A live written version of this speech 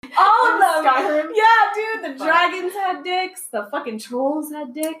Aliens had dicks. The fucking trolls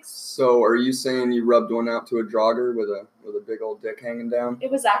had dicks. So, are you saying you rubbed one out to a jogger with a big old dick hanging down? It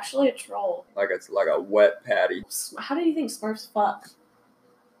was actually a troll. Like it's like a wet patty. How do you think Smurfs fuck?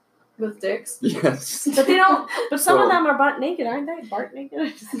 With dicks? Yes. But they don't. But some of So- them are butt naked, aren't they? Butt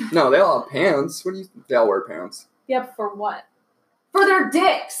naked. No, they all have pants. What do you? They all wear pants. Yep. For what? For their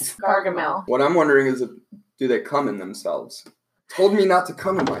dicks! Gargamel. What I'm wondering is, do they come in themselves? Told me not to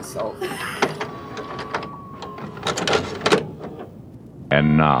come in myself.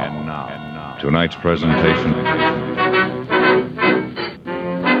 And now, tonight's presentation.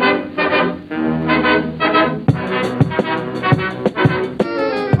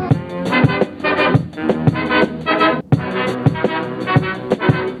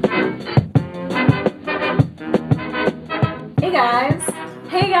 Hey guys.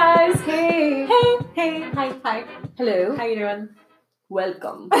 Hey guys. Hey! Hey. Hi. Hello. How you doing?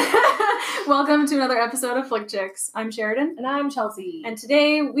 Welcome. Welcome to another episode of Flick Chicks. I'm Sheridan. And I'm Chelsea. And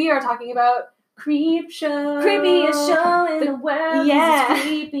today we are talking about Creep Show. creepiest show in the world. Yeah. This is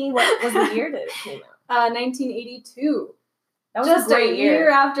creepy. What was the year that it came out? 1982. That was Just a great year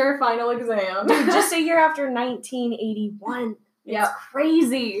after final exam. Dude, just a year after 1981. Yeah. It's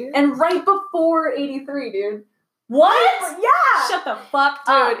crazy. And right before 83, dude. What? Yeah! Shut the fuck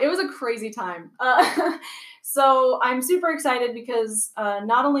Dude, up. it was a crazy time. So I'm super excited because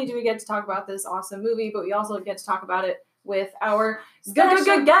not only do we get to talk about this awesome movie, but we also get to talk about it with our Special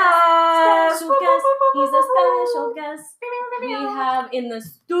guest. Special guest. He's a special guest. We have in the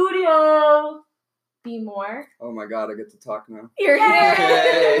studio Be More. Oh my god, I get to talk now. You're Yay!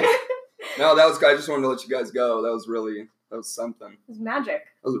 here. No, that was. I just wanted to let you guys go. That was something. It's magic.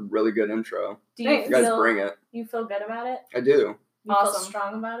 That was a really good intro. Do Thanks. You guys bring it. You feel good about it? I do. You feel Awesome.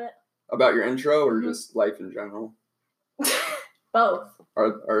 strong about it? About your intro or Mhm. just life in general? Both.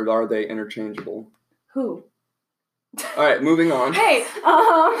 Are they interchangeable? Who? All right, moving on. Hey,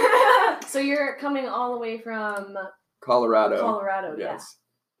 So you're coming all the way from Colorado. Colorado, Yes.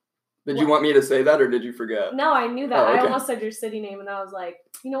 Did you want me to say that or did you forget? yeah. No, I knew that. Oh, okay. I almost said your city name, and I was like,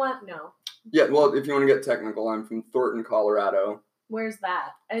 you know what? No. Yeah, well, if you want to get technical, I'm from Thornton, Colorado. Where's that?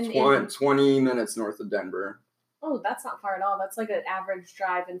 And 20 minutes north of Denver. oh, that's not far at all. That's like an average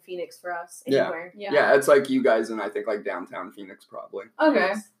drive in Phoenix for us. Yeah. Anywhere. Yeah, it's like you guys and I think like downtown Phoenix probably.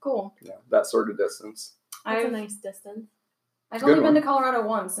 Okay, cool. Yeah, that sort of distance. That's a I've, nice distance. I've a good only been one. to Colorado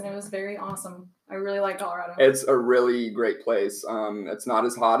once, and it was very awesome. I really like Colorado. It's a really great place. It's not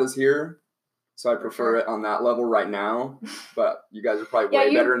as hot as here, so I prefer it on that level right now. But you guys are probably Yeah, way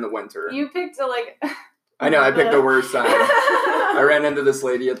you- better in the winter. You picked a, like... I know, I picked the worst time. I I ran into this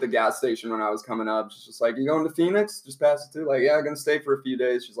lady at the gas station when I was coming up. She's just like, "You going to Phoenix? Just pass it through." Like, "Yeah, I'm gonna stay for a few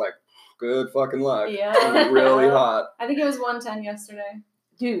days." She's like, "Good fucking luck." Yeah. It was really hot. I think it was 110 yesterday.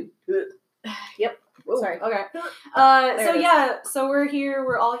 Dude. Yep. Sorry. Okay. There So it is. yeah, so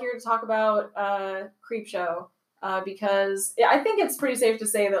we're all here to talk about Creep Show because I think it's pretty safe to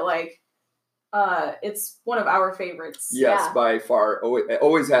say that like it's one of our favorites. Yes, Yeah. by far. It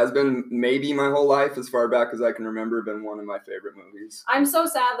always has been, maybe my whole life, as far back as I can remember, been one of my favorite movies. I'm so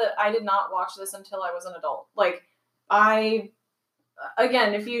sad that I did not watch this until I was an adult. Like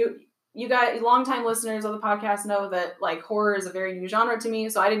again, if you guys, longtime listeners of the podcast know that like horror is a very new genre to me,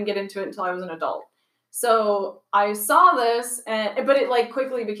 so I didn't get into it until I was an adult. So I saw this, but it like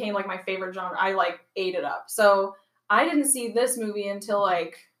quickly became like my favorite genre. I like ate it up. So I didn't see this movie until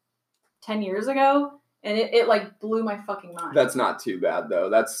like 10 years ago, and it like blew my fucking mind. That's not too bad, though.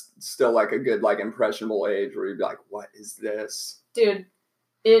 That's still like a good, like, impressionable age where you'd be like, "What is this?" Dude,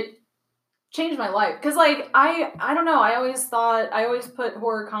 it changed my life. Cause like I don't know, I always put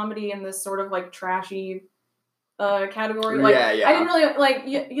horror comedy in this sort of like trashy category. Like Yeah. I didn't really like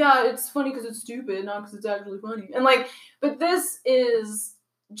yeah, it's funny because it's stupid, not because it's actually funny. And like, but this is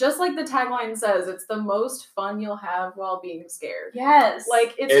just like the tagline says, it's the most fun you'll have while being scared. Yes.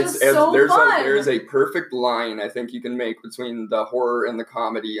 Like it's just so fun. There's a perfect line I think you can make between the horror and the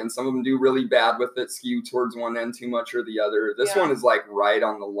comedy, and some of them do really bad with it, skew towards one end too much or the other. This Yeah. one is like right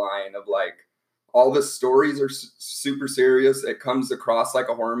on the line of like, all the stories are super serious. It comes across like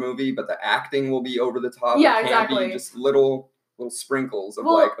a horror movie, but the acting will be over the top. Yeah, it can't exactly. be just little sprinkles of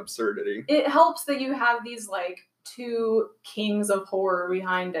Well, like absurdity. It helps that you have these like two kings of horror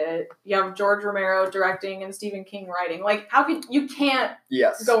behind it. You have George Romero directing and Stephen King writing. Like, how could you can't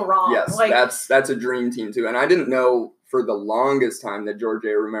Yes. go wrong? Yes, like, that's a dream team too. And I didn't know for the longest time that George A.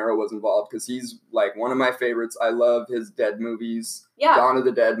 Romero was involved because he's like one of my favorites. I love his Dead movies. yeah. Dawn of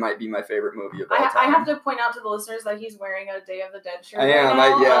the Dead might be my favorite movie of all I time. have to point out to the listeners that he's wearing a Day of the Dead shirt. I am.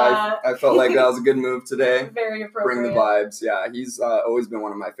 Right now. I felt like that was a good move today. Very appropriate. Bring the vibes. Yeah, he's always been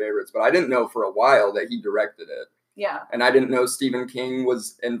one of my favorites. But I didn't know for a while that he directed it. Yeah. And I didn't know Stephen King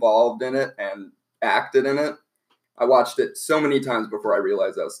was involved in it and acted in it. I watched it so many times before I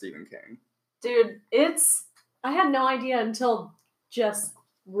realized that was Stephen King. Dude, I had no idea until just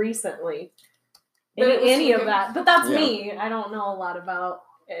recently. But it was Any of fucking- that. But that's Yeah. me. I don't know a lot about,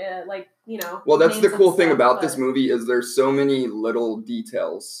 Well, that's the names cool and thing stuff, about this but- movie is there's so many little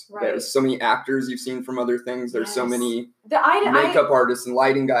details. Right. There's so many actors you've seen from other things. There's so Yes. many I makeup artists and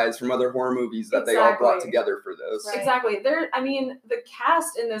lighting guys from other horror movies that they all brought Exactly. together for this. Right. Exactly. The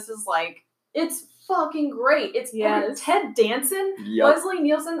cast in this is like, it's fucking great. It's Yes. Ted Danson, Yep. Leslie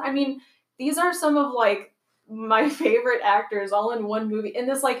Nielsen. I mean, these are some of like my favorite actors all in one movie in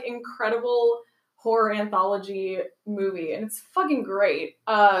this like incredible horror anthology movie, and it's fucking great.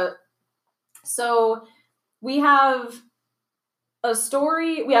 So we have a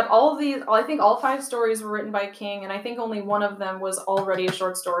story. We have all of these. I think all 5 stories were written by King, and I think only one of them was already a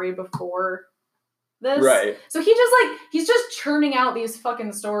short story before this. Right. So he's just churning out these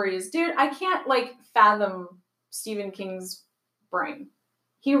fucking stories. Dude, I can't like fathom Stephen King's brain.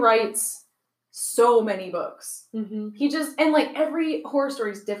 He writes so many books. Mhm. He just, and like every horror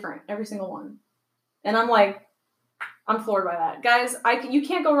story is different, every single one. And I'm like, I'm floored by that. Guys, you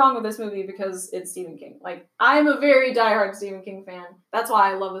can't go wrong with this movie because it's Stephen King. Like, I'm a very diehard Stephen King fan. That's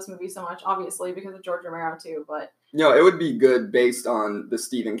why I love this movie so much, obviously, because of George Romero too, but It would be good based on the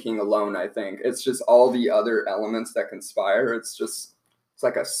Stephen King alone, I think. It's just all the other elements that conspire. It's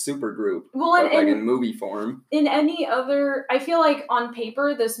like a super group, well, but like and in movie form. in any other, I feel like on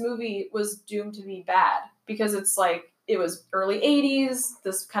paper this movie was doomed to be bad because it's like it was early 80s,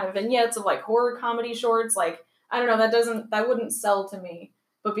 this kind of vignettes of like horror comedy shorts, like I don't know, that wouldn't sell to me.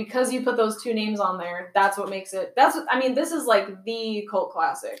 But because you put those 2 names on there, that's what makes it. This is like the cult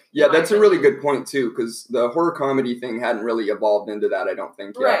classic. Yeah, in my that's a really opinion. good point too, because the horror comedy thing hadn't really evolved into that, I don't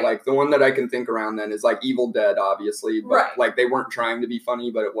think yet. Right. Like the one that I can think around then is like Evil Dead, obviously, but Right. like they weren't trying to be funny,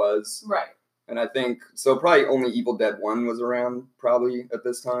 but it was. Right. And I think so. Probably only Evil Dead 1 was around probably at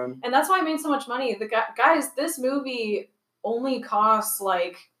this time. And that's why it made so much money. Guys, this movie only costs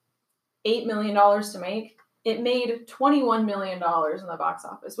like $8 million to make. It made $21 million in the box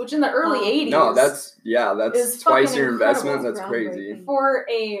office, which in the early 80s. No, that's is twice fucking your investment. incredible. That's crazy. Groundbreaking. For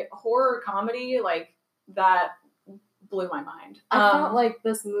a horror comedy, like that blew my mind. I felt like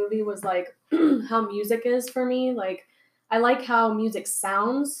this movie was like how music is for me. Like, I like how music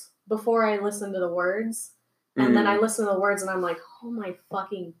sounds before I listen to the words. And then I listen to the words and I'm like, oh my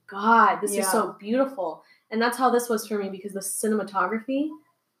fucking God, this Yeah. is so beautiful. And that's how this was for me because the cinematography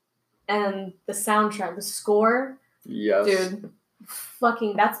and the soundtrack, the score, Yes. dude.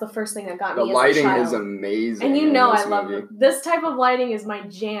 fucking, that's the first thing that got The me lighting as a is child. amazing. And you in know this I love movie. it. This type of lighting is my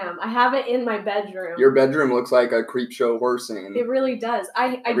jam. I have it in my bedroom. Your bedroom looks like a creep show horror scene. It really does.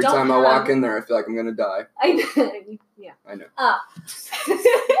 I Every don't time I have, walk in there, I feel like I'm gonna die. yeah. I know.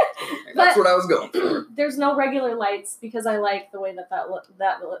 But That's what I was going for. there's no regular lights because I like the way that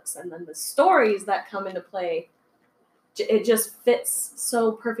looks, and then the stories that come into play. It just fits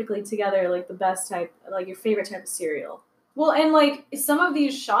so perfectly together, like the best type, like your favorite type of cereal. Well, and like some of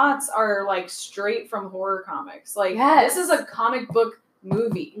these shots are like straight from horror comics. Like Yes. this is a comic book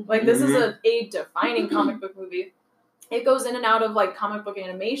movie. Like this is a defining comic book movie. It goes in and out of like comic book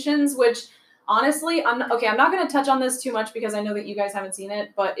animations, which honestly, I'm not going to touch on this too much because I know that you guys haven't seen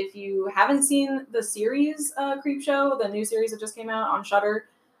it. But if you haven't seen the series Creepshow, the new series that just came out on Shudder,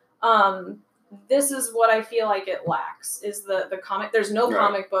 this is what I feel like it lacks is the comic. There's no Right.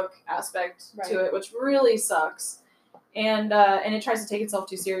 comic book aspect Right. to it, which really sucks. And it tries to take itself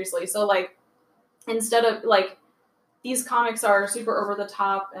too seriously. So like instead of like these comics are super over the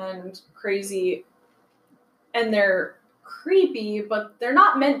top and crazy and they're creepy, but they're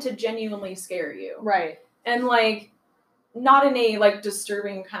not meant to genuinely scare you. Right. And like not in a like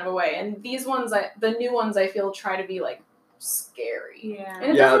disturbing kind of a way. And these ones the new ones I feel try to be like scary. Yeah.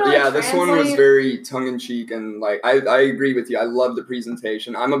 And it doesn't really This one was translate. very tongue-in-cheek, and like I agree with you. I love the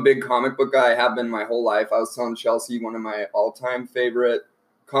presentation. I'm a big comic book guy. I have been my whole life. I was telling Chelsea, one of my all-time favorite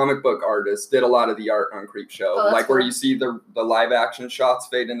comic book artists did a lot of the art on Creepshow. Oh, that's Like where cool. you see the live action shots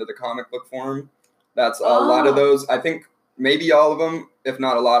fade into the comic book form. That's a lot of those. I think maybe all of them, if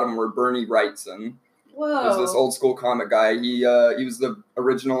not a lot of them, were Bernie Wrightson. Whoa. Was this old school comic guy. He was the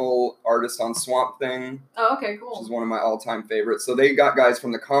original artist on Swamp Thing, Oh, okay, which cool. is one of my all-time favorites. So they got guys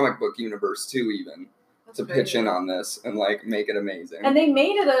from the comic book universe too, even That's to crazy. pitch in on this and like make it amazing. And they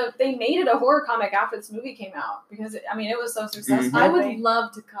made it a horror comic after this movie came out because it was so successful. I would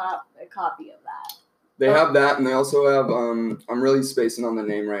love to cop a copy of that. They have that, and they also have I'm really spacing on the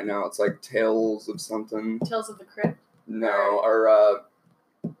name right now. It's like Tales of something. Tales of the Crypt. No, or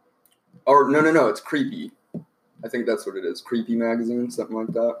no, it's Creepy. I think that's what it is. Creepy magazine, something like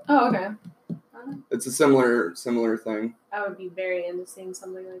that. Oh, okay. It's a similar thing. I would be very into seeing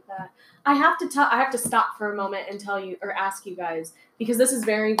something like that. I have to stop for a moment and tell you or ask you guys, because this is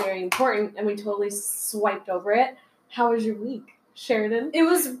very, very important and we totally swiped over it. How was your week, Sheridan? It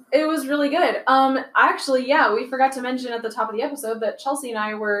was really good. Actually, yeah, we forgot to mention at the top of the episode that Chelsea and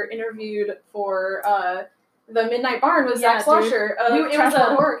I were interviewed for the Midnight Barn with Zach Slusher.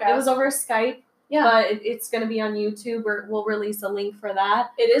 It was over Skype. Yeah, but it's going to be on YouTube. We'll release a link for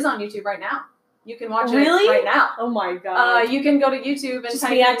that. It is on YouTube right now. You can watch it right now. Oh my god! You can go to YouTube and just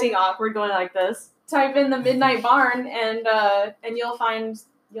me acting awkward, going like this. Type in the Midnight Barn, and you'll find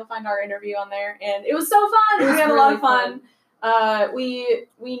our interview on there. And it was so fun. We had a lot of fun. We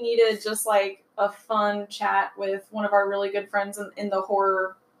needed just like a fun chat with one of our really good friends in the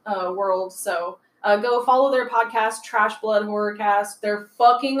horror world. So go follow their podcast, Trash Blood Horrorcast. They're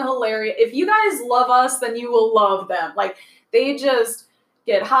fucking hilarious. If you guys love us, then you will love them. Like, they just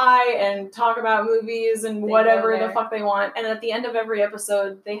get high and talk about movies and whatever the fuck they want. And at the end of every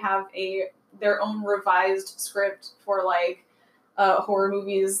episode, they have their own revised script for like horror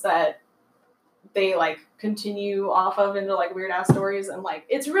movies that they like continue off of into like weird ass stories, and like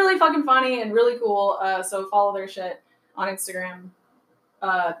it's really fucking funny and really cool. So follow their shit on Instagram,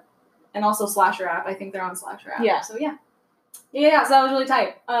 and also Slasher app. I think they're on Slasher app. Yeah. So yeah. So that was really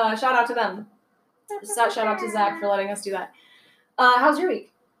tight. Shout out to them. Shout out to Zach for letting us do that. How's your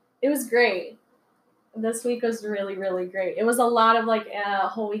week? It was great. This week was really, really great. It was a lot of like a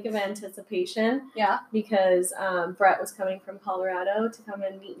whole week of anticipation. Yeah. Because Brett was coming from Colorado to come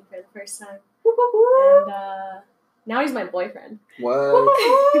and meet me for the first time. And now he's my boyfriend. What?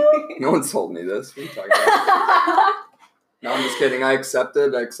 No one's told me this. What are you talking about? No, I'm just kidding. I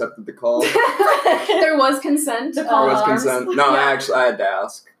accepted the call. There was consent. There was consent. No, I had to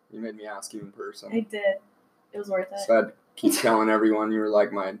ask. You made me ask you in person. I did. It was worth it. So I'd keep telling everyone you were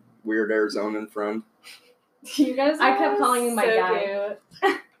like my weird Arizonan friend. You guys I kept calling him my so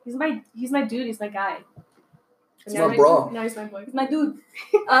guy. He's my dude. He's my guy. He's my bro. Now he's my boy. He's my dude.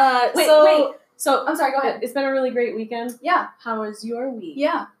 Wait. So I'm sorry. Go ahead. It's been a really great weekend. Yeah. How was your week?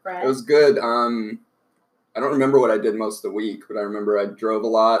 Yeah. Brett? It was good. I don't remember what I did most of the week, but I remember I drove a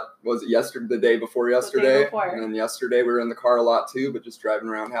lot. Was it the day before yesterday? The day before. And then yesterday we were in the car a lot too, but just driving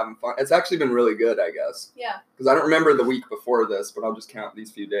around having fun. It's actually been really good, I guess. Yeah. Because I don't remember the week before this, but I'll just count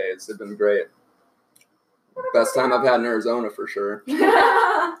these few days. They've been great. Best time I've had in Arizona for sure.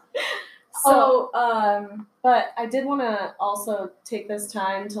 But I did want to also take this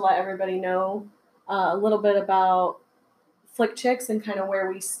time to let everybody know a little bit about Flick Chicks and kind of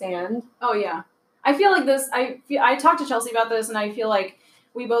where we stand. Oh yeah. I feel like this. I talked to Chelsea about this, and I feel like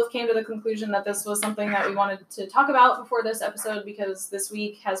we both came to the conclusion that this was something that we wanted to talk about before this episode, because this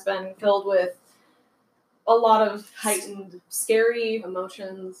week has been filled with a lot of heightened, scary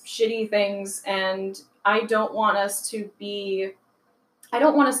emotions, shitty things, and I don't want us to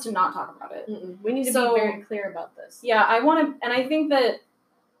not talk about it. We need to be very clear about this. Yeah, I want to, and I think that,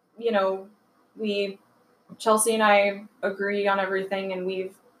 Chelsea and I agree on everything,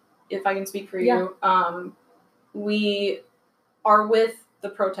 and if I can speak for you, we are with the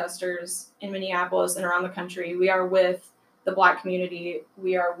protesters in Minneapolis and around the country. We are with the Black community.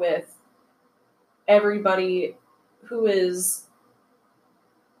 We are with everybody who is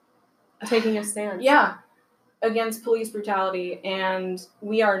taking a stand. Yeah, against police brutality, and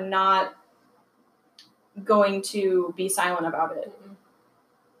we are not going to be silent about it. Mm-hmm.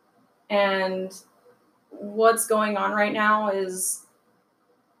 And what's going on right now is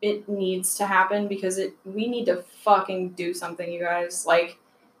it needs to happen, because we need to fucking do something, you guys. Like,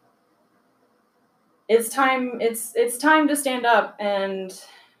 it's time to stand up and,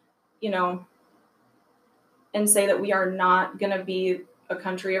 and say that we are not going to be a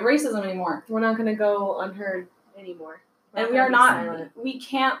country of racism anymore. We're not going to go unheard anymore. We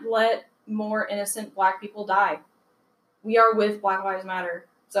can't let more innocent Black people die. We are with Black Lives Matter.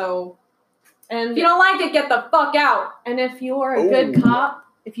 So, if you don't like it, get the fuck out. And if you are a good cop,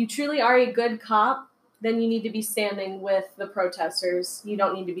 if you truly are a good cop, then you need to be standing with the protesters. You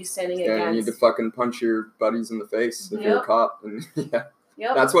don't need to be standing against. You need to fucking punch your buddies in the face if you're a cop. And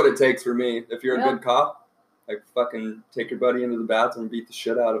Yep. That's what it takes for me. If you're a good cop, like, fucking take your buddy into the bathroom and beat the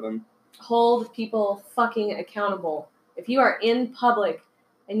shit out of him. Hold people fucking accountable. If you are in public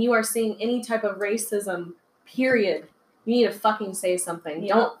and you are seeing any type of racism, period, you need to fucking say something.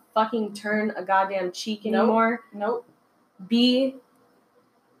 Yep. Don't fucking turn a goddamn cheek anymore. Nope. Be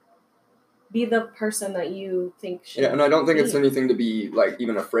the person that you think should. Yeah, and I don't think it's anything to be, like,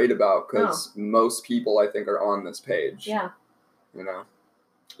 even afraid about, because most people, I think, are on this page. Yeah.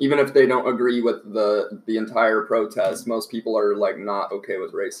 even if they don't agree with the entire protest, most people are like not okay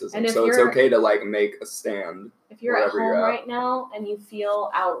with racism. And if So it's you're- okay to like make a stand. If you're at wherever home you're at. right now and you feel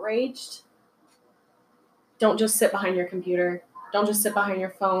outraged, don't just sit behind your computer. Don't just sit behind your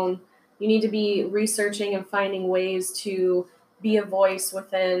phone. You need to be researching and finding ways to be a voice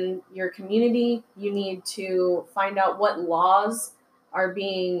within your community. You need to find out what laws are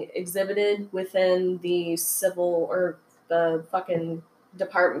being exhibited within the civil or the fucking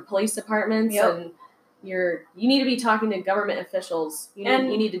police departments, Yep. and you need to be talking to government officials. You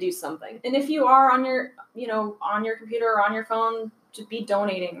need to do something. And if you are on your computer or on your phone, just be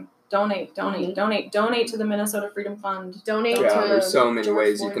donating. Donate to the Minnesota Freedom Fund. Donate Yeah, to there's so many George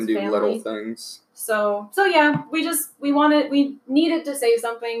ways you Floyd's can do family. little things. So yeah, we needed to say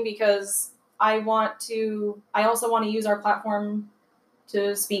something because I also want to use our platform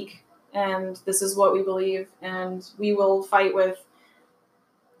to speak, and this is what we believe, and we will fight with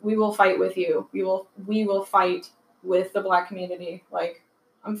you. We will fight with the Black community. Like,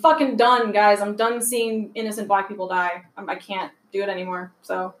 I'm fucking done, guys. I'm done seeing innocent Black people die. I can't do it anymore.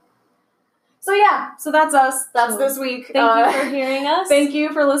 So yeah, so that's us. That's this week. Thank you for hearing us. Thank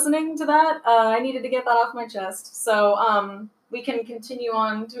you for listening to that. I needed to get that off my chest. So we can continue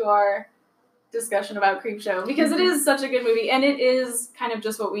on to our discussion about Creepshow because it is such a good movie, and it is kind of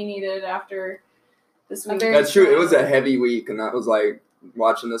just what we needed after this week. That's true. It was a heavy week, and that was like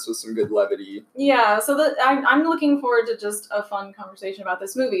watching this with some good levity. Yeah, so I'm looking forward to just a fun conversation about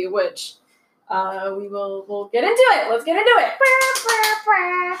this movie, which we'll get into it. Let's get into it.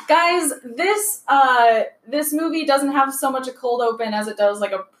 Guys, this movie doesn't have so much a cold open as it does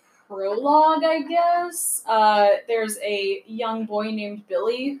like a prologue, I guess. There's a young boy named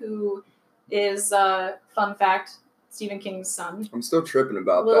Billy who is, fun fact, Stephen King's son. I'm still tripping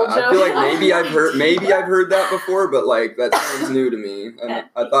about Little that. Joe. I feel like maybe I've heard that before, but like that sounds new to me. And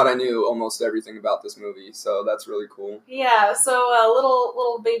I thought I knew almost everything about this movie, so that's really cool. Yeah, so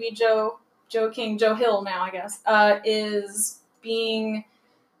little baby Joe Hill now, I guess, is being,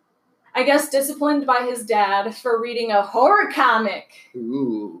 I guess, disciplined by his dad for reading a horror comic.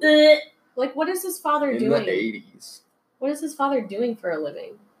 Ooh. Like, what is his father In doing? the 80s. What is his father doing for a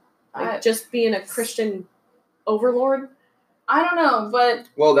living? Like, just being a Christian overlord? I don't know, but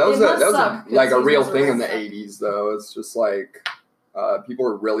Well, that was It must a suck, 'cause like a he's real miserable. thing in the 80s, though. It's just like people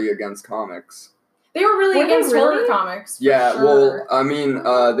were really against comics. they were really Were they against really? horror comics. For Yeah, sure. well, I mean,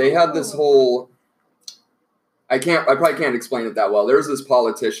 they had this whole. I probably can't explain it that well. There was this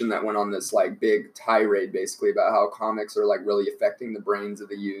politician that went on this like big tirade, basically, about how comics are like really affecting the brains of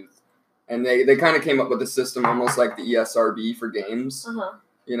the youth, and they kind of came up with a system almost like the ESRB for games. Uh-huh.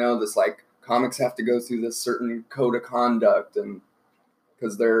 You know, this like comics have to go through this certain code of conduct, and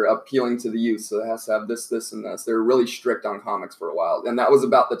because they're appealing to the youth, so it has to have this, and this. They were really strict on comics for a while, and that was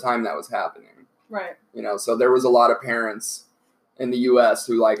about the time that was happening. Right. You know, so there was a lot of parents in the U.S.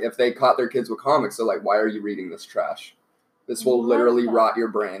 who, like, if they caught their kids with comics, they're like, why are you reading this trash? This will What literally the- rot your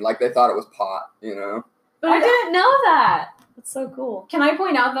brain. Like, they thought it was pot, you know? But I didn't know that. That's so cool. Can I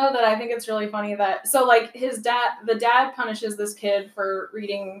point out though that I think it's really funny that so like the dad punishes this kid for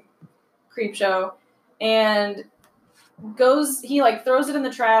reading Creepshow and he like throws it in the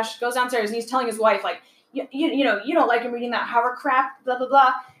trash, goes downstairs, and he's telling his wife like you know you don't like him reading that horror crap, blah blah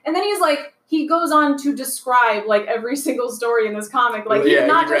blah, and then he goes on to describe like every single story in this comic, like he did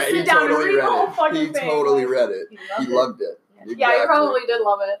not just sit down and read the whole fucking He thing. totally like, read it. He loved it. Yeah, he probably did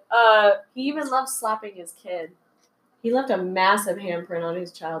love it. He even loved slapping his kid. He left a massive handprint on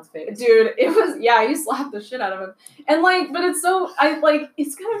his child's face. Dude, it was he slapped the shit out of him, and like, but it's so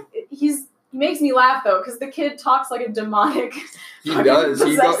it's kind of he makes me laugh though because the kid talks like a demonic. He fucking does.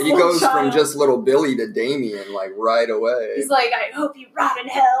 He possessed little goes from child. just little Billy to Damien, like, right away. He's like, I hope you rot in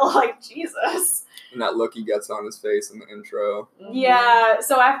hell, like Jesus. And that look he gets on his face in the intro. Mhm. Yeah.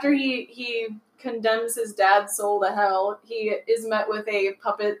 So after he condemns his dad's soul to hell, he is met with a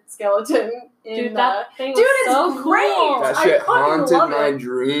puppet skeleton. Dude, that thing was Dude, it's so great! cool. That I shit fucking haunted love my it.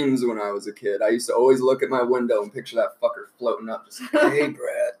 dreams when I was a kid. I used to always look at my window and picture that fucker floating up, just like, hey,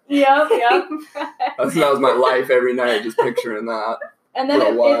 Brad. Yep. That was my life every night, just picturing that. And then For a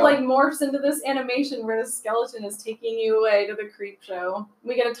it while. like morphs into this animation where the skeleton is taking you away to the creep show.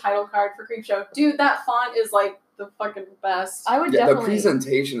 We get a title card for creep show. Dude, that font is like the fucking best. I would Yeah, the definitely.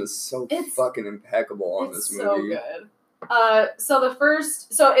 presentation is so It's- fucking impeccable on It's this so movie. good.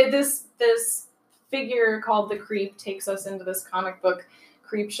 This figure called the Creep takes us into this comic book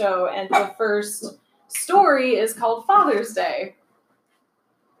creep show, and the first story is called Father's Day.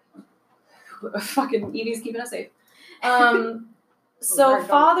 Fucking Evie's keeping us safe. So Very dumb.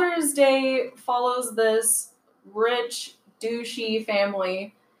 Father's Day follows this rich, douchey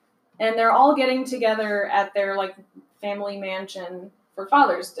family and they're all getting together at their like family mansion for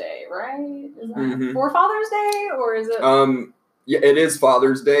Father's Day, right? Is that for Father's Day, or is it? Yeah, it is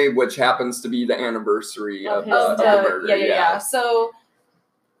Father's Day, which happens to be the anniversary of the murder. Yeah. So,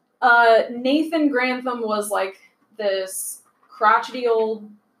 Nathan Grantham was like this crotchety old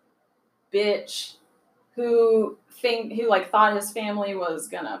bitch who like thought his family was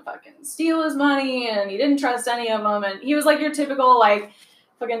gonna fucking steal his money, and he didn't trust any of them, and he was like your typical like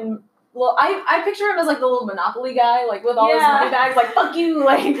fucking. Well, I picture him as like the little Monopoly guy, like with all his money bags, like fuck you,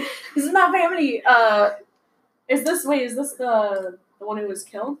 like this is my family. Is this the one who was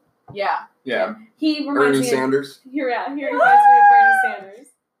killed? Yeah. He reminds Bernie Sanders. He reminds me of Bernie Sanders.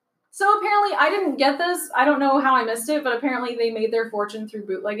 So apparently, I didn't get this. I don't know how I missed it, but apparently they made their fortune through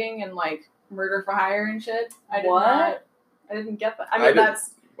bootlegging and like murder for hire and shit. I didn't get that. I mean,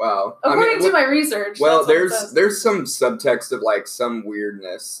 that's wow. According to my research. Well, there's some subtext of like some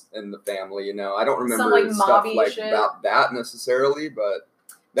weirdness in the family. You know, I don't remember some, like, stuff mobby like shit. about that necessarily, but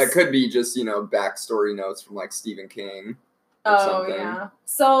that could be just backstory notes from like Stephen King. Something. Yeah.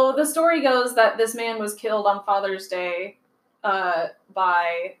 So the story goes that this man was killed on Father's Day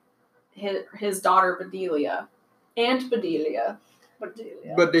by his daughter Bedelia. Aunt Bedelia.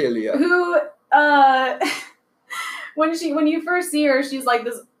 Bedelia. Who when you first see her, she's like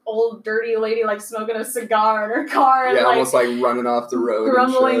this old dirty lady like smoking a cigar in her car and like, almost like running off the road.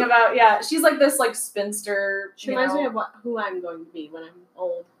 Grumbling about she's like this like spinster. She reminds me of who I'm going to be when I'm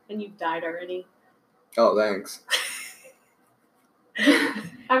old and you've died already. Oh, thanks.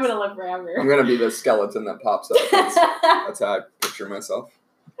 I'm gonna live forever. I'm gonna be the skeleton that pops up. That's how I picture myself.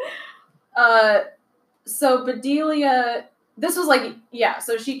 So Bedelia, this was like,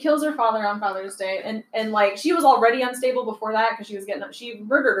 so she kills her father on Father's Day, and like she was already unstable before that because she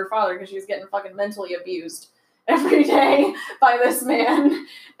murdered her father because she was getting fucking mentally abused every day by this man,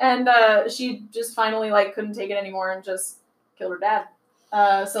 and she just finally like couldn't take it anymore and just killed her dad.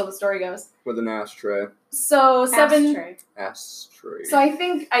 So the story goes. With an ashtray. So Ashtray. So I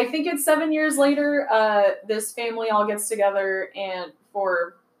think it's 7 years later, this family all gets together and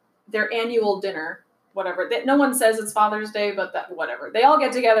for their annual dinner, whatever. No one says it's Father's Day, but whatever. They all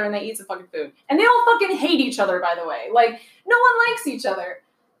get together and they eat some fucking food. And they all fucking hate each other, by the way. Like, no one likes each other.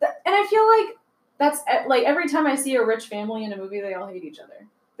 And I feel like that's, like, every time I see a rich family in a movie, they all hate each other.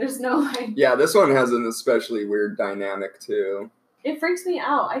 There's no, like... Yeah, this one has an especially weird dynamic, too. It freaks me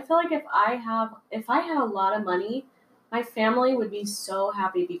out. I feel like if I had a lot of money, my family would be so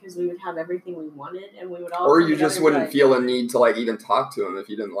happy because we would have everything we wanted and we would all. Or you just wouldn't feel a need to like even talk to them if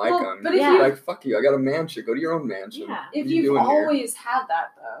you didn't like them. But if you like, fuck you, I got a mansion. Go to your own mansion. Yeah. If you've always had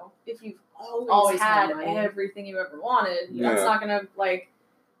that though, if you've always had everything you ever wanted, that's not gonna like.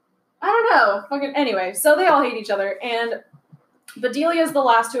 I don't know. Fucking anyway. So they all hate each other, and Bedelia's the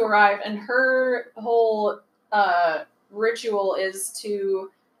last to arrive, and her whole ritual is to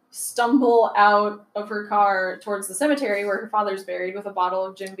stumble out of her car towards the cemetery where her father's buried with a bottle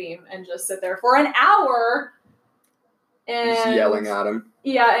of Jim Beam and just sit there for an hour and just yelling at him.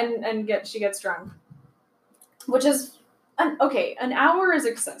 Yeah, and she gets drunk. Which is an hour is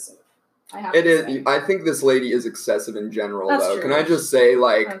excessive. It is. I think this lady is excessive in general. That's though. True. Can I just say,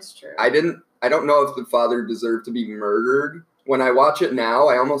 like, that's true. I don't know if the father deserved to be murdered. When I watch it now,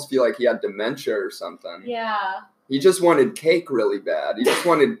 I almost feel like he had dementia or something. Yeah. He just wanted cake really bad. He just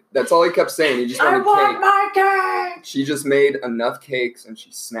wanted, that's all he kept saying. He just wanted cake. My cake! She just made enough cakes and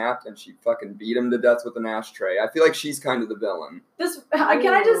she snapped and she fucking beat him to death with an ashtray. I feel like she's kind of the villain.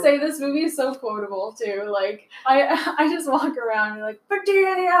 Can I just say this movie is so quotable too? Like, I just walk around and be like,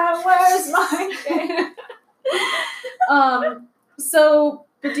 Bedelia, where's my cake? So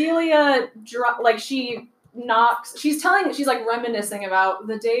Bedelia, she's like reminiscing about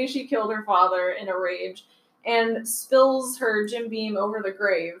the day she killed her father in a rage and spills her Jim Beam over the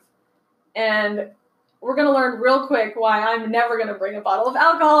grave. And we're going to learn real quick why I'm never going to bring a bottle of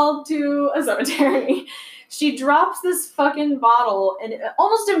alcohol to a cemetery. She drops this fucking bottle and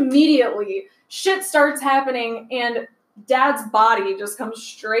almost immediately shit starts happening and Dad's body just comes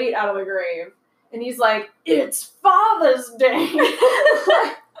straight out of the grave. And he's like, it's Father's Day.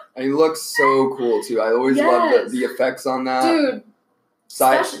 And he looks so cool too. I always love the effects on that. Dude.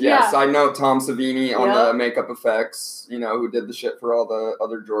 Side note, Tom Savini on the makeup effects, who did the shit for all the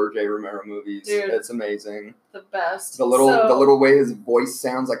other George A. Romero movies. Dude, it's amazing. The best. The little way his voice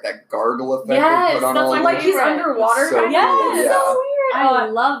sounds, like that gargle effect they put on all like he's underwater. So cool. Yes, so weird. I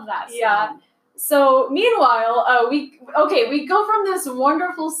love that song. Yeah. So meanwhile, we go from this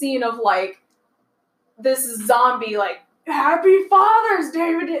wonderful scene of like this zombie like Happy Father's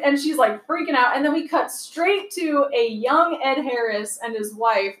Day, and she's like freaking out, and then we cut straight to a young Ed Harris and his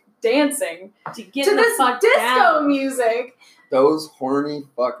wife dancing To get to the this fuck disco down. music. Those horny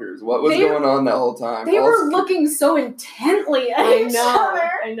fuckers. What was going on that whole time? They were Also- looking so intently at I each know. other.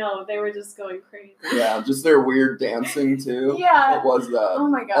 I know. They were just going crazy. Yeah, just their weird dancing too. Yeah. What was that? Oh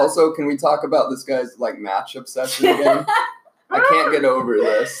my god. Also, can we talk about this guy's like match obsession again? I can't get over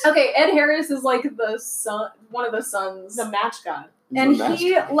this. Okay, Ed Harris is like the son, one of the sons, The match god. He's and a match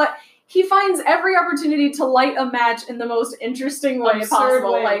he guy. he finds every opportunity to light a match in the most interesting way Absurd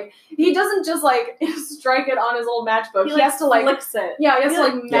possible. way. Like he doesn't just like strike it on his little matchbook. He has to like flicks it. yeah, he has he, to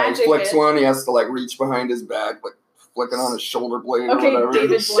like like- Yeah, he magic flicks it. one. He has to like reach behind his back, like flick it on his shoulder blade Okay, or whatever.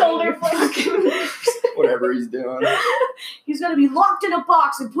 David Shoulder Blaine. Whatever he's doing. He's gonna be locked in a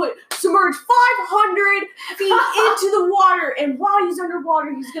box and submerged 500 feet into the water, and while he's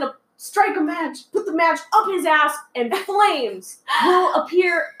underwater, he's gonna strike a match, put the match up his ass, and flames will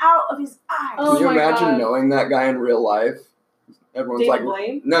appear out of his eyes. Oh Can you my imagine God. knowing that guy in real life? Everyone's David like,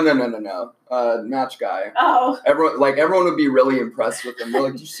 Blaine? no. Match guy. Oh. Everyone would be really impressed with him. They're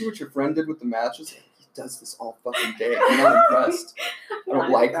like, did you see what your friend did with the matches? He does this all fucking day. I'm not impressed. I don't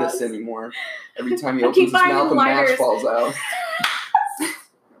like this anymore. Every time he I opens keep his finding mouth, a match lighters. falls out.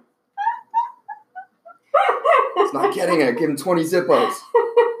 He's not getting it. Give him 20 Zippos.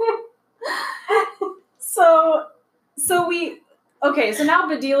 So now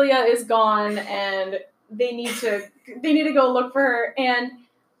Bedelia is gone and they need to go look for her and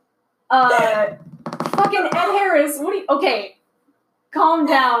fucking Ed Harris, okay, calm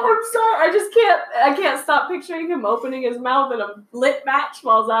down. I'm sorry, I can't stop picturing him opening his mouth and a lit match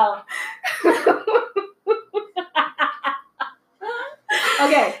falls out.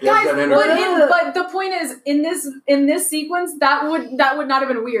 Okay, He has guys, that but, energy. but the point is, in this sequence, that would not have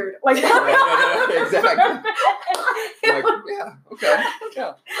been weird. Like, No, exactly. Like, yeah, okay,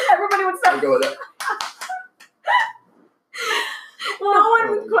 yeah, everybody would say, I'll go with it. no one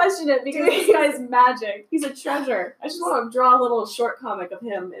would question it because this guy's magic. He's a treasure. I just want to draw a little short comic of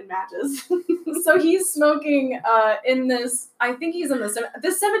him in matches. So he's smoking in this. I think he's in this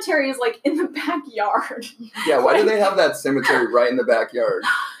cemetery is like in the backyard. Yeah, why do they have that cemetery right in the backyard?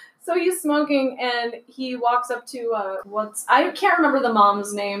 So he's smoking and he walks up to I can't remember the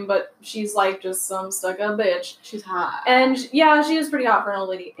mom's name, but she's like just some stuck-up bitch. She's hot. And yeah, she is pretty hot for an old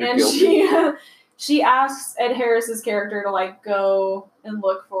lady. Pretty And guilty. she asks Ed Harris's character to like go and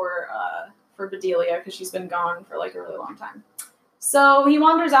look for Bedelia because she's been gone for like a really long time. So he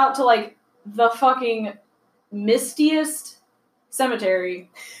wanders out to like the fucking mistiest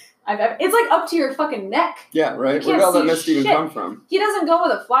cemetery I've ever. It's like up to your fucking neck. Yeah, right? You Where can't did all that see mist even shit. come from? He doesn't go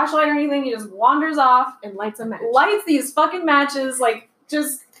with a flashlight or anything. He just wanders off, And lights a match. lights these fucking matches, like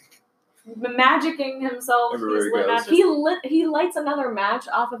just magicking himself. Everywhere these he lit goes. matches. He lights another match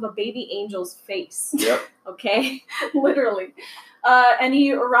off of a baby angel's face. Yep. Okay? Literally. And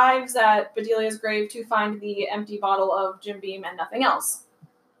he arrives at Bedelia's grave to find the empty bottle of Jim Beam and nothing else.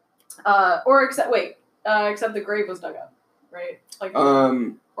 Except the grave was dug up, right? Like,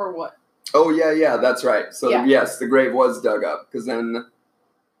 or what? Oh, yeah, that's right. So, Yeah. yes, the grave was dug up, because then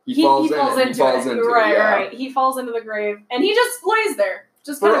he falls into it. Right, yeah. right. He falls into the grave, and he just lays there,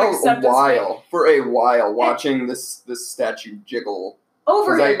 just For kind of a accept his fate. while, watching this statue jiggle.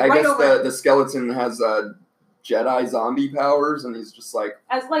 Over 'Cause him, I right guess over him, the skeleton has Jedi zombie powers, and he's just like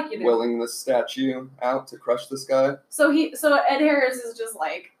as like you do. willing this statue out to crush this guy. So Ed Harris is just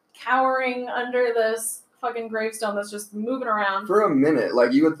like cowering under this fucking gravestone that's just moving around. For a minute,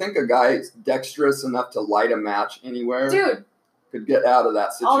 like you would think a guy dexterous enough to light a match anywhere Dude, could get out of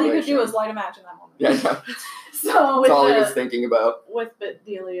that situation. all he could do was light a match in that moment. Yeah, So that's all he the- was thinking about. With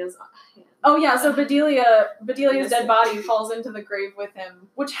Bedelia's hand. oh yeah, so Bedelia's dead body falls into the grave with him,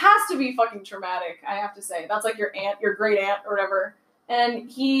 which has to be fucking traumatic, I have to say. That's like your aunt, your great aunt or whatever. And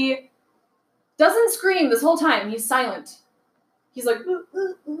he doesn't scream this whole time. He's silent. He's like, "Ugh,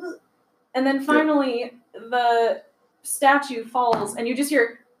 ugh, ugh." And then finally the statue falls and you just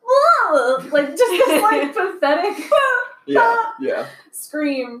hear "Ugh," like just this like pathetic Yeah.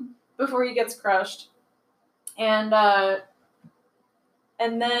 scream before he gets crushed. And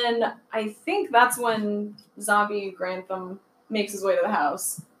then I think that's when Zombie Grantham makes his way to the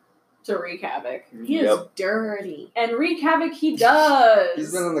house to wreak havoc. He is Yep. dirty. And wreak havoc he does.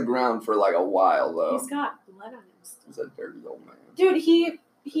 He's been on the ground for like a while though. He's got blood on him still. He's a dirty old man. Dude, he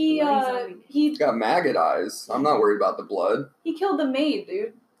He's got maggot eyes. I'm not worried about the blood. he killed the maid,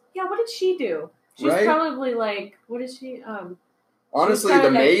 dude. Yeah, what did she do? She's Right? probably like, what is she? Honestly, kinda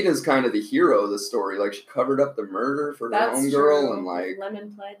the like- maid is kind of the hero of the story. Like she covered up the murder for her That's own girl, true. and like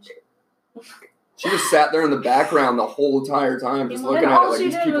Lemon Pledge. she just sat there in the background the whole entire time, just And looking at all it like she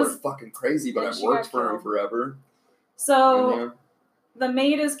these did people was- are fucking crazy, but and I've she worked got for them killed. forever. So And, the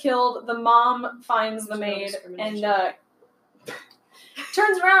maid is killed. The mom finds the There's no maid discrimination. and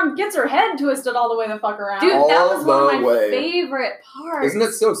turns around, gets her head twisted all the way the fuck around. Dude, All that was one of the my way. favorite parts. Isn't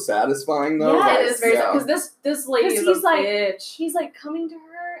it so satisfying though? yeah, Like, it is very yeah. because this lady 'Cause is he's a like- bitch. He's like coming to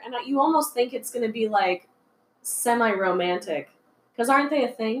her, and you almost think it's gonna be like semi-romantic, because aren't they a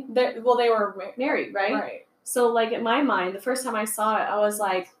thing? They were Married, right? Right. So like in my mind, the first time I saw it, I was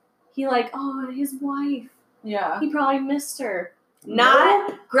like, his wife. Yeah. He probably missed her.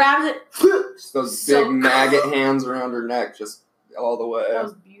 Not grabs it. Just those So big maggot hands around her neck, just all the way. That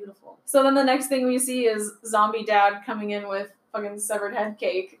was beautiful. So then the next thing we see is zombie dad coming in with fucking severed head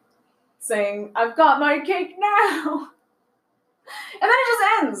cake, saying, "I've got my cake now." And then it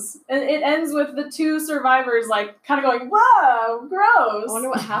just ends. And it ends with the two survivors like kind of going, "Whoa, gross." I wonder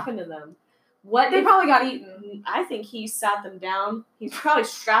what happened to them. What They if- probably got eaten. I think he sat them down. He probably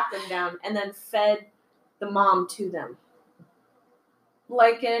strapped them down and then fed the mom to them.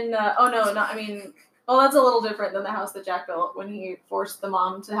 Like in that's a little different than the house that Jack built when he forced the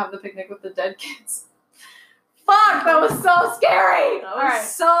mom to have the picnic with the dead kids. Fuck, that was so scary. That was All right.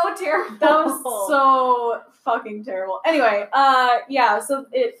 so terrible. That was so fucking terrible. Anyway, so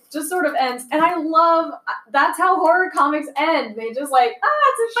it just sort of ends, and I love that's how horror comics end. They just like,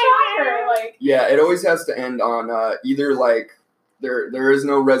 it's a shocker. Like, Yeah, it always has to end on either like there is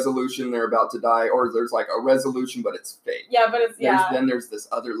no resolution, they're about to die, or there's like a resolution but it's fake. yeah, but it's Then there's this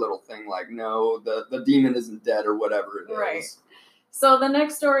other little thing like, no, the demon isn't dead or whatever it is. Right. So the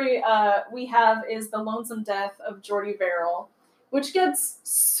next story we have is the lonesome death of Jordy Verrill, which gets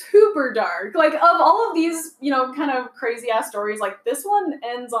super dark. Like, of all of these, kind of crazy ass stories, like this one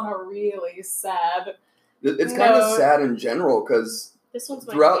ends on a really sad. It's kind No. of sad in general because This one's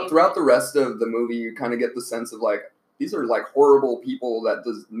my throughout favorite. the rest of the movie, you kind of get the sense of like these are like horrible people that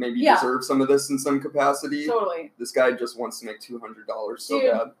maybe Yeah. deserve some of this in some capacity. Totally. This guy just wants to make $200 so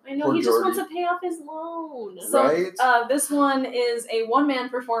Dude. bad. I know, Poor he just Jordy. wants to pay off his loan. So Right? this one is a one-man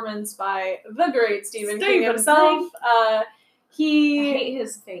performance by the great Stephen King Stephen himself. I He hate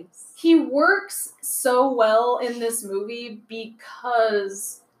his face. he works so well in this movie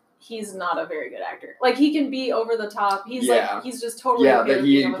because he's not a very good actor. Like, he can be over the top. He's Yeah. he's just totally Yeah, okay that with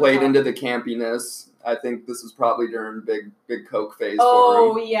being he over the played top. into the campiness. I think this was probably during big coke phase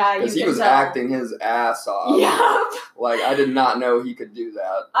Oh for him. yeah, you Because can he was tell. acting his ass off. Yeah, Like, I did not know he could do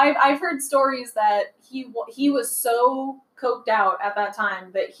that. I've heard stories that he was so coked out at that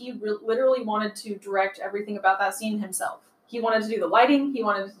time that he literally wanted to direct everything about that scene himself. He wanted to do the lighting. He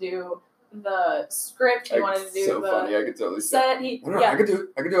wanted to do the script. He wanted to do so the funny, I could totally see. set. I don't know, I could do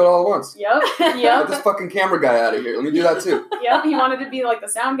it all at once. Yep. Get Yep. this fucking camera guy out of here. Let me do that too. Yep. He wanted to be like the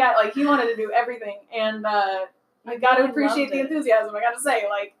sound guy. Like, he wanted to do everything. And I got to really appreciate loved the it. enthusiasm. I got to say,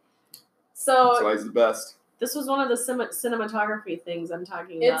 like, That's so why he's the best. This was one of the cinematography things I'm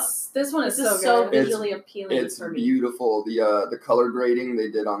talking about. this one is This so is so good. visually appealing It's for me. beautiful. The color grading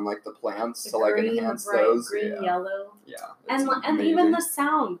they did on like the plants The to like green, enhance bright those. green, yeah. yellow, Yeah. and even the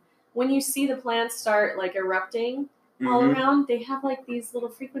sound. When you see the plants start like erupting all Mhm. around, they have like these little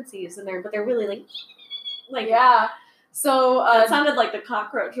frequencies in there, but they're really like Yeah. So That sounded like the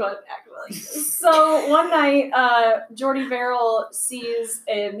cockroach one, actually. So one night, Jordy Verrill sees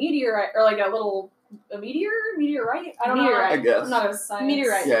a meteorite, or like a meteorite? I don't know. Meteorite. I guess. I'm not a science.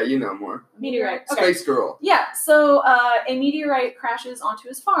 Meteorite. Yeah, you know more. Meteorite. Okay. Space Girl. Yeah, so a meteorite crashes onto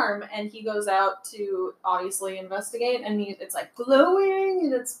his farm, and he goes out to obviously investigate, and it's like glowing,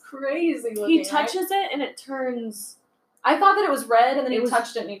 and it's crazy looking. He right? touches it and it turns. I thought that it was red, and then he It was-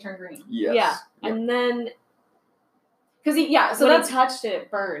 touched it, and he turned green. Yes. Yeah, Yep. and then So so when that's he touched it,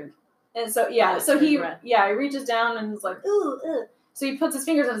 it burned. And so Yeah, it so turned he red. he reaches down and is like, ooh, ugh. So he puts his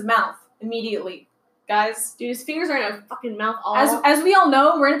fingers in his mouth immediately. Guys, Dude, his fingers are in a fucking mouth all. as we all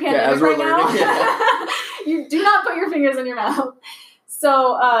know, we're in a Yeah, as pandemic we're right now. learning, yeah. You do not put your fingers in your mouth.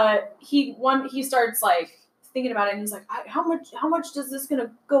 So he starts like thinking about it, and he's like, how much does this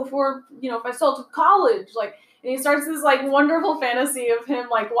gonna go for? If I sell it to college, like. And he starts this like wonderful fantasy of him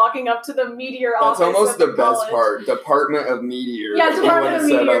like walking up to the meteor That's office. almost at the best college. part. Department of Meteors. Yeah, He Department would've of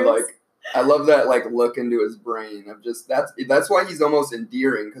said, I'm Meteors. like, I love that like look into his brain of just that's why he's almost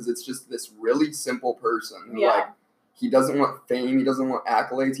endearing, because it's just this really simple person who Yeah. like he doesn't want fame, he doesn't want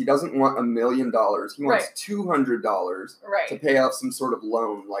accolades, he doesn't want $1 million. He wants Right. $200 to Right. pay off some sort of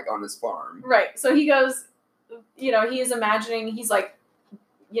loan like on his farm. Right. So he goes, he is imagining, he's like,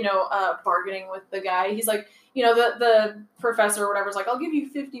 bargaining with the guy. He's like, the professor or whatever's like, I'll give you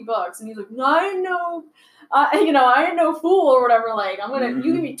 $50. And he's like, no, I ain't no fool or whatever. Like, you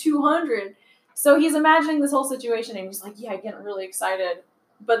give me 200. So he's imagining this whole situation and he's like, yeah, getting really excited.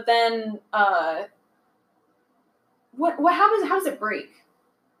 But then, What happens? How does it break?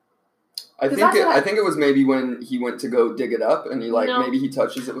 I 'Cause think that's what I think it was maybe when he went to go dig it up, and he like No. maybe he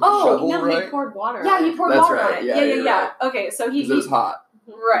touches it with Oh, the shovel, No, right? he poured water. Yeah, on he it. poured That's water right. on it. Yeah, Yeah, you're yeah. Okay, so he Because it was hot.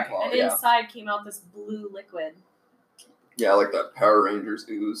 right. Oh, And yeah. inside came out this blue liquid. Yeah, like that Power Rangers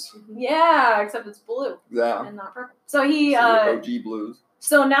ooze. Yeah, except it's blue Yeah. and not purple. So he So the OG blues.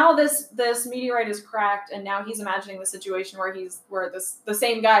 so now this meteorite is cracked, and now he's imagining the situation where the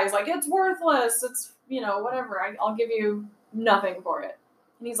same guy is like, it's worthless, it's whatever, I'll give you nothing for it,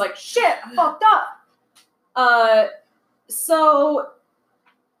 and he's like, shit, I fucked up. So,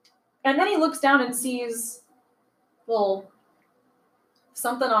 and then he looks down and sees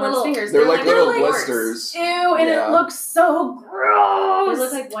something on his fingers. They're like little warts. blisters. Ew, and Yeah. it looks so They gross.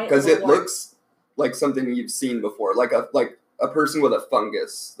 look like white. Because little it warts. looks like something you've seen before, like a person with a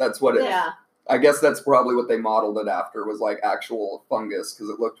fungus. That's what it. Yeah. I guess that's probably what they modeled it after, was like actual fungus, because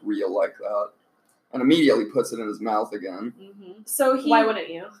it looked real like that. And immediately puts it in his mouth again. Mm-hmm. So he. Why wouldn't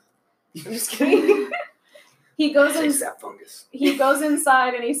you? I'm just kidding. He goes in. Takes that fungus. He goes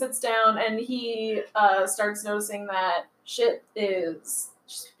inside and he sits down and he starts noticing that shit is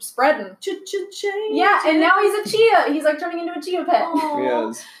spreading. Yeah, and now he's a chia. He's like turning into a chia pet.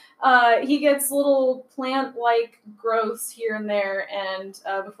 Yes. He gets little plant-like growths here and there, and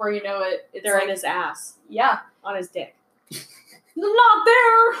before you know it, it's They're like, in his ass, yeah, on his dick. not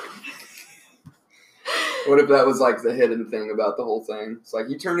there. What if that was like the hidden thing about the whole thing? It's like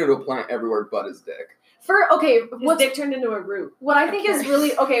he turned into a plant everywhere but his dick. His What's dick turned into a root. What I think is really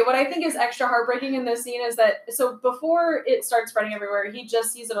what I think is extra heartbreaking in this scene is that before it starts spreading everywhere, he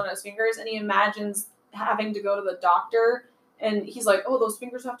just sees it on his fingers and he imagines having to go to the doctor, and he's like, "Oh, those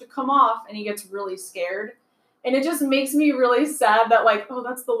fingers have to come off," and he gets really scared. And it just makes me really sad that, like, oh,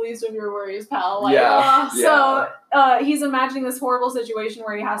 that's the least of your worries, pal. Like, Yeah. So he's imagining this horrible situation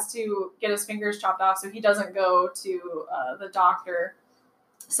where he has to get his fingers chopped off, so he doesn't go to the doctor.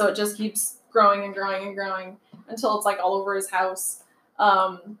 So it just keeps growing and growing and growing until it's like all over his house.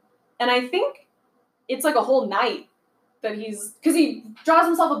 And I think it's like a whole night that because he draws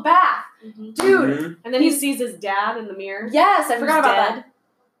himself a bath. Mm-hmm. Dude. Mhm. And then he sees his dad in the mirror. Yes, I forgot about that.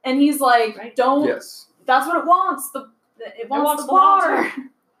 And he's like, Right. don't, Yes. that's what it wants. It wants the water. water.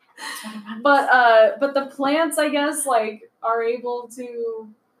 But the plants, I guess, like, are able to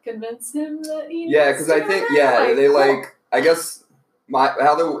convince him that he Yeah, needs because to I go think there. they well, like, I guess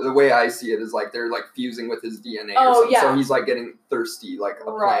the way I see it is like they're like fusing with his DNA. Oh, or something. yeah. So he's like getting thirsty like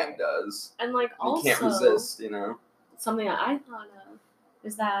a Right. plant does. And like He also can't resist, you know. something that I thought of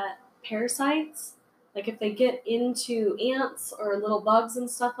is that parasites, like if they get into ants or little bugs and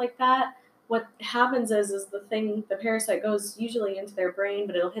stuff like that, what happens is the parasite goes usually into their brain,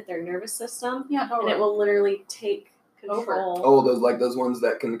 but it'll hit their nervous system yeah, and totally. it will literally take control. Oh, those ones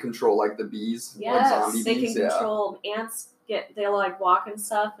that can control like the bees, Yes, like zombie They bees. can Yeah. control ants. They'll like walk and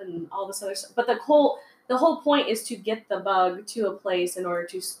stuff and all this other stuff. But the whole point is to get the bug to a place in order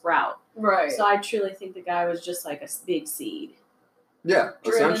to sprout. Right. So I truly think the guy was just like a big seed. Yeah,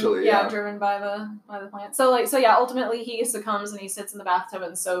 essentially. Yeah. driven by the plant. So ultimately he succumbs and he sits in the bathtub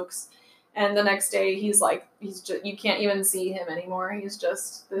and soaks. And the next day he's you can't even see him anymore. He's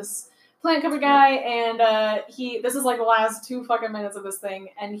just this plant covered guy, and this is like the last 2 fucking minutes of this thing,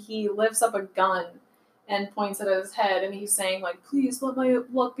 and he lifts up a gun and points it at his head, and he's saying like, "Please let my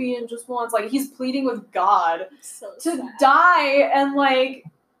luck be in just once." Like he's pleading with God So to sad. die, and like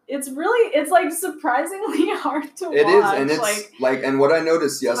it's like surprisingly hard to watch. It is, and it's like, and what I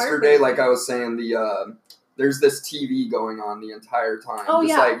noticed yesterday, heartbreaking. like I was saying, there's this TV going on the entire time. Oh,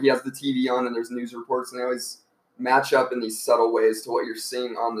 Just yeah. like he has the TV on and there's news reports, and they always match up in these subtle ways to what you're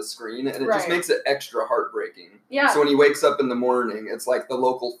seeing on the screen, and it just Right. makes it extra heartbreaking. yeah. So when he wakes up in the morning, it's like the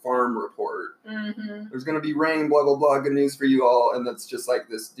local farm report. Mm-hmm. There's gonna be rain, blah blah blah. Good news for you all, and that's just like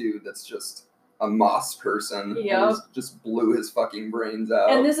this dude that's just a moss person. and Yep. he's just blew his fucking brains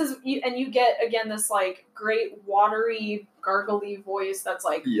out. And this is you get again this like great watery gargly voice that's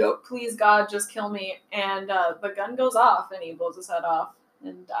like, Yep. "Please God, just kill me." And the gun goes off and he blows his head off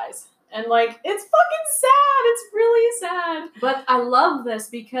and dies. And like it's fucking sad. It's really sad. But I love this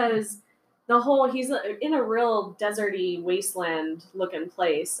because he's in a real deserty wasteland looking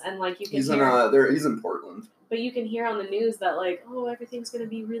place, and like you can He's hear, he's in Portland. but you can hear on the news that like, oh, everything's gonna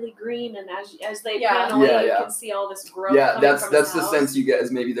be really green, and as they Yeah. pan away, Yeah, you yeah. can see all this growth. Yeah, coming that's from his the house. sense you get,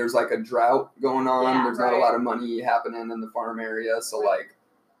 is maybe there's like a drought going on. Yeah, There's not a right. lot of money happening in the farm area, so Right. like,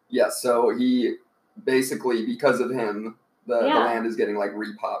 yeah. So he basically, because of him, the Yeah. land is getting like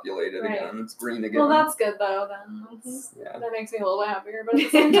repopulated Right. again. It's green again. Well, that's good though. Then yeah. that makes me a little bit happier. But at the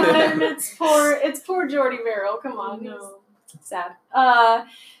same time, it's poor Jordy Merrill. Come on, No. sad.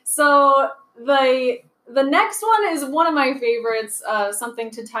 So The next one is one of my favorites,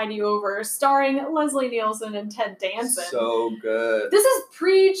 Something to Tide You Over, starring Leslie Nielsen and Ted Danson. So good. This is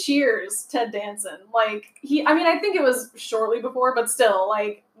pre-Cheers Ted Danson. Like, I think it was shortly before, but still,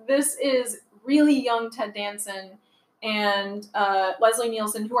 like, this is really young Ted Danson and Leslie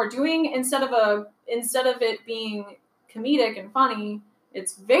Nielsen, who are doing, instead of it being comedic and funny,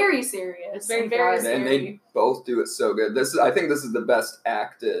 it's very serious. It's very serious. And they both do it so good. I think this is the best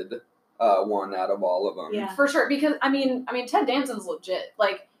acted one out of all of them. Yeah. For sure, because I mean, Ted Danson's legit.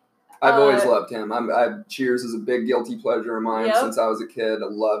 Like, I've always loved him. Cheers is a big guilty pleasure of mine Yep. since I was a kid. I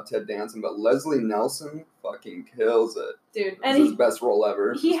love Ted Danson, but Leslie Nelson fucking kills it. dude, This and is his best role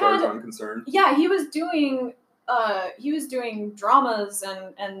ever, he as far as had- I'm concerned. yeah, he was doing dramas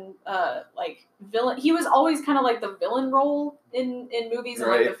and like villain. He was always kind of like the villain role in movies in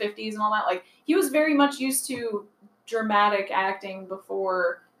like Right. the 50s and all that. Like, he was very much used to dramatic acting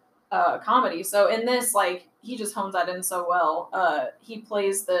before comedy. So in this, like, he just hones that in so well. He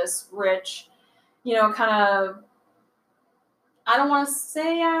plays this rich, kind of, I don't want to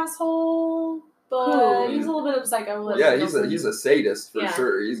say asshole, but Who? he's a little bit of a psycho. Yeah, he's a sadist for Yeah.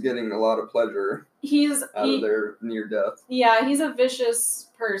 sure. He's getting a lot of pleasure He's out of their near death. Yeah, he's a vicious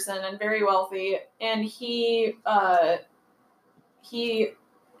person and very wealthy, and he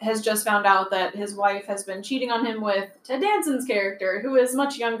has just found out that his wife has been cheating on him with Ted Danson's character, who is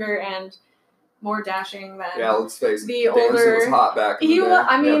much younger and more dashing than Yeah, let's face it. the Danson older. was hot back in the He day. was.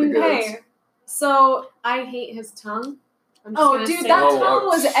 I He had the mean, goods. hey. So, I hate his tongue. I'm just oh, gonna dude, say that Oh, tongue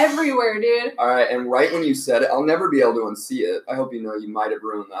was everywhere, dude. All right, and right when you said it, I'll never be able to unsee it. I hope you know you might have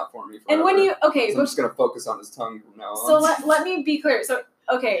ruined that for me forever. And when you So okay, I'm just gonna focus on his tongue from now on. so let me be clear. So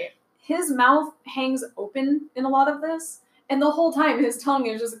okay, his mouth hangs open in a lot of this, and the whole time his tongue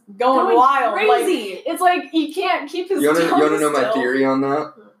is just going wild, crazy. Like, it's like he can't keep his you tongue wanna know my still. theory on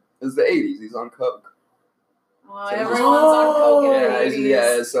that? It's the 80s. He's on coke. Well, So everyone's he's- on coke in Yeah, the 80s.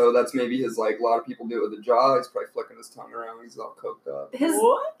 yeah. So that's maybe his like. A lot of people do it with the jaw. He's probably flicking his tongue around. He's all coked up. His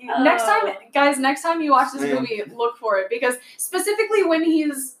What? next time, guys, next time you watch this Man. movie, look for it, because specifically when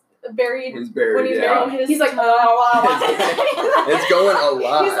he's buried, He's buried. when he's yeah. buried, he's like, oh, It's going a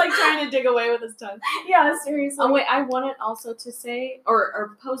lot. He's like trying to dig away with his tongue. yeah, seriously. Oh wait, I wanted also to say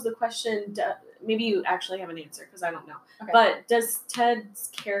or pose the question. Maybe you actually have an answer because I don't know. Okay. But does Ted's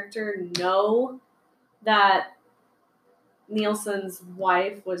character know that Nielsen's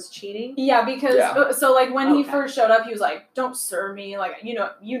wife was cheating? Yeah, because Yeah. so like when he Okay. first showed up, he was like, "Don't serve me, like I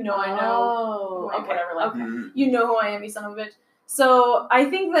know, I know, Oh, like, okay. whatever, like Mhm. you know who I am, you son of a bitch." So I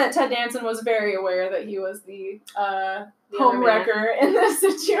think that Ted Danson was very aware that he was the The other home man. wrecker in this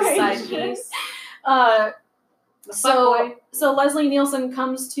situation. Side piece. Uh, The so fuckboy. so Leslie Nielsen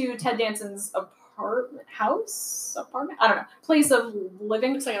comes to Ted Danson's apartment, I don't know, place of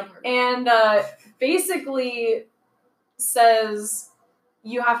living, Looks like a apartment. and basically says,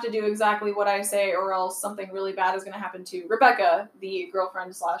 you have to do exactly what I say or else something really bad is going to happen to Rebecca, the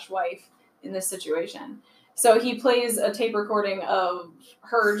girlfriend / wife in this situation. So he plays a tape recording of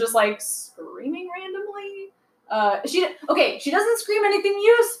her just like screaming randomly. She doesn't scream anything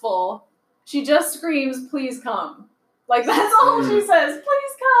useful. She just screams, "Please come." Like, that's all she says.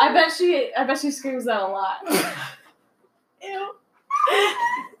 "Please come." I bet she screams that a lot. Ew.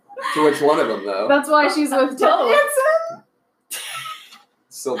 To which one of them though? That's why she's with Ted Both. Danson.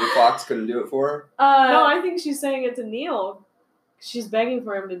 Silver Fox couldn't do it for her. No, I think she's saying it to Neil. She's begging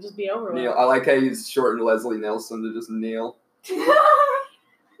for him to just be over Neil. with. I like how you shortened Leslie Nelson to just Neil.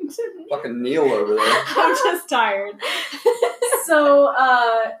 Fucking Neil over there. I'm just tired. so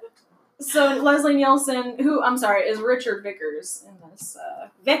Leslie Nielsen, who I'm sorry is Richard Vickers in this.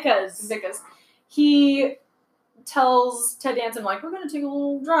 Vickers. He tells Ted Danson, like, we're gonna take a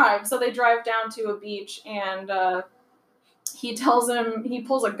little drive. So they drive down to a beach, and he tells him, he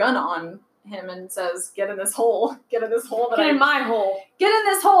pulls a gun on him and says, "Get in this hole. Get in this hole that Get in I my hole. get in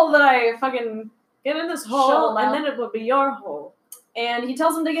this hole that I fucking." Get in this Shovel hole, now. and then it will be your hole. And he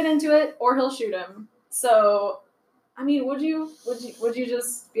tells him to get into it, or he'll shoot him. So, I mean, would you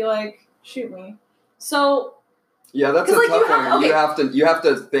just be like, shoot me? So Yeah, that's a 'Cause, like, tough you have- one. okay. You have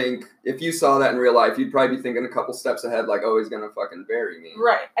to think, if you saw that in real life, you'd probably be thinking a couple steps ahead, like, oh, he's gonna fucking bury me.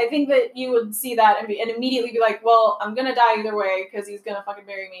 Right. I think that you would see that and immediately be like, well, I'm gonna die either way because he's gonna fucking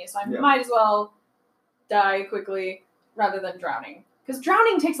bury me, so I Yeah. might as well die quickly rather than drowning. Because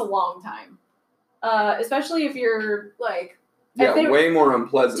drowning takes a long time, especially if you're like, Yeah, if they- way more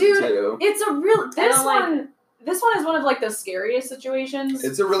unpleasant Dude, too. it's a real this don't like- one. This one is one of like the scariest situations.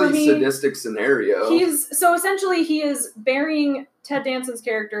 It's a for really me. sadistic scenario. Essentially he is burying Ted Danson's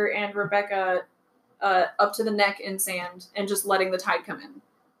character and Rebecca up to the neck in sand and just letting the tide come in.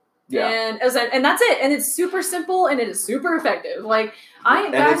 Yeah. And that's it. And it's super simple and it is super effective. Like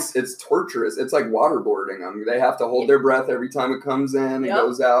it's torturous. It's like waterboarding them. They have to hold their breath every time it comes in and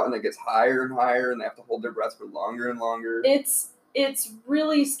goes out, and it gets higher and higher, and they have to hold their breath for longer and longer. It's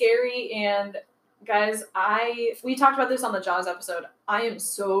really scary. And guys, we talked about this on the Jaws episode. I am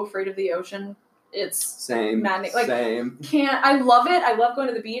so afraid of the ocean. It's same. maddening. Like, same. I love it. I love going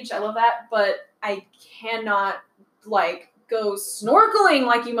to the beach. I love that, but I cannot go snorkeling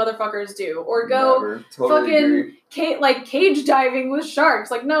like you motherfuckers do, or go totally fucking cage diving with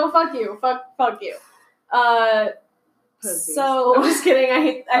sharks. Like, no, fuck you, fuck you. So I'm just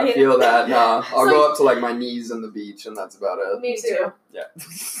kidding. I hate feel that. Nah, I'll go up to my knees in the beach, and that's about it. Me too. Yeah.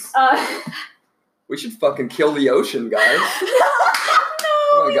 We should fucking kill the ocean, guys. No,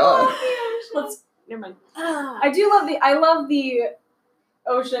 oh my god. Never mind. I love the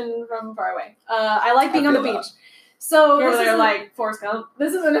ocean from far away. I like being on the beach. So they're like Forrest Gump.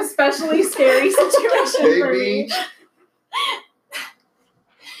 This is an especially scary situation for me.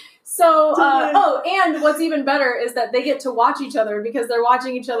 So, and what's even better is that they get to watch each other because they're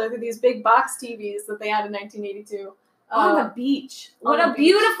watching each other through these big box TVs that they had in 1982. On the beach. What a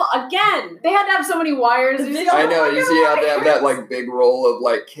beautiful, again. They had to have so many wires. I know, you see how they have that big roll of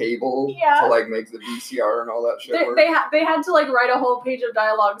cable to make the VCR and all that shit work. They had to write a whole page of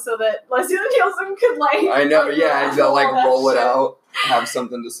dialogue so that Leslie Nielsen could I know, yeah, and they'll roll it out, have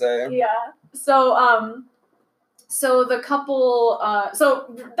something to say. Yeah. So so the couple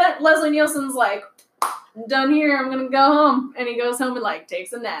so that Leslie Nielsen's done here, I'm gonna go home, and he goes home and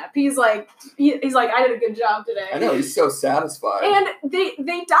takes a nap. He's like I did a good job today. I know, he's so satisfied. And they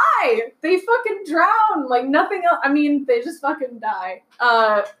die. They fucking drown. Nothing else. I mean, they just fucking die.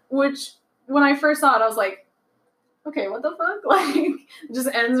 Which when I first saw it, I was like, okay, what the fuck? It just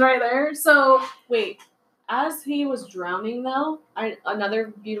ends right there. So wait. As he was drowning, though,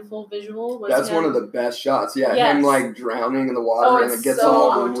 another beautiful visual was that's one of the best shots. Yeah, yes. Him drowning in the water, and it gets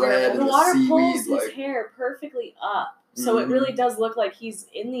all red and the water seaweed. Pulls his hair perfectly up, so it really does look like he's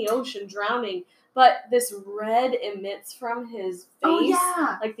in the ocean drowning. But this red emits from his face,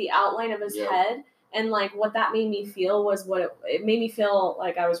 the outline of his head, and what that made me feel was it made me feel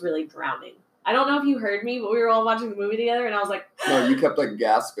like I was really drowning. I don't know if you heard me, but we were all watching the movie together, and I was like... No, you kept,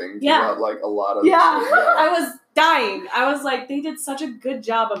 gasping throughout, a lot of... Yeah, I was dying. I was like, they did such a good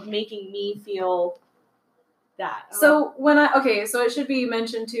job of making me feel that. So, so it should be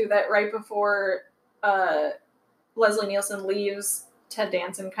mentioned, too, that right before Leslie Nielsen leaves, Ted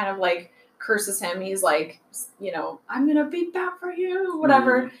Danson kind of, curses him. He's like, I'm gonna beat that for you,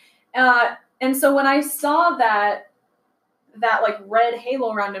 whatever. And so when I saw that red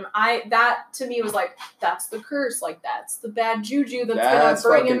halo around him, that to me was that's the curse, that's the bad juju that's gonna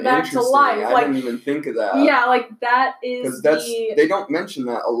bring him back to life. I didn't even think of that. Yeah, that is they don't mention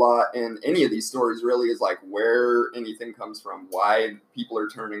that a lot in any of these stories. Really, is where anything comes from, why people are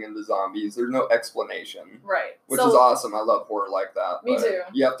turning into zombies. There's no explanation, right? Which is awesome. I love horror like that. Me too.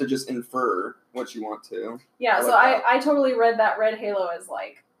 You have to just infer what you want to. Yeah, I totally read that red halo as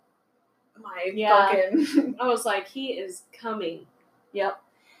fucking... I was like, he is coming. Yep.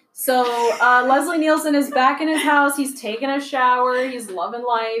 So Leslie Nielsen is back in his house. He's taking a shower. He's loving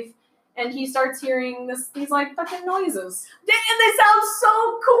life. And he starts hearing these fucking noises. And they sound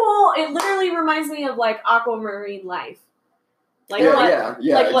so cool. It literally reminds me of Aquamarine Life. Exactly.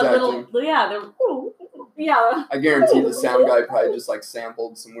 Yeah. I guarantee the sound guy probably just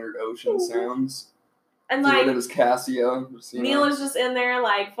sampled some weird ocean sounds. And it was Casio. Neil is just in there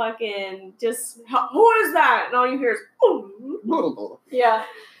fucking just, who is that? And all you hear is, oh. Yeah.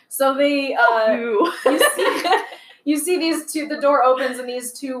 So they, you see these two, the door opens and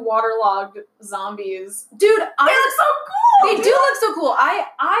these two waterlogged zombies. Dude, they look so cool! They do look so cool.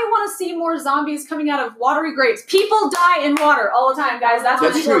 I want to see more zombies coming out of watery graves. People die in water all the time, guys. That's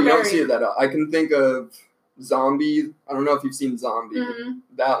true. You don't see that. I can think of Zombie. I don't know if you've seen Zombie. Mm-hmm.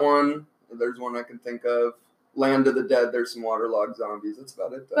 That one. There's one I can think of. Land of the Dead. There's some waterlogged zombies. That's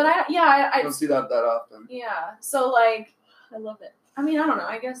about it, though. But I don't see that often. Yeah. So I love it. I mean, I don't know.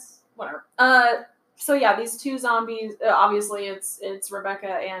 I guess whatever. So yeah, these two zombies. Obviously, it's Rebecca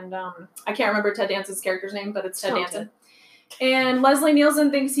and I can't remember Ted Danson's character's name, but it's Ted Danson. And Leslie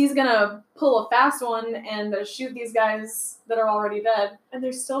Nielsen thinks he's gonna pull a fast one and shoot these guys that are already dead. And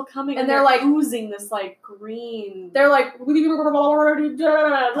they're still coming. And they're oozing this green. They're we were already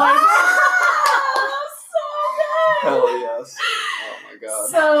dead. Hell yes. Oh my god.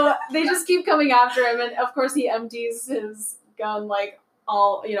 So they just keep coming after him, and of course he empties his gun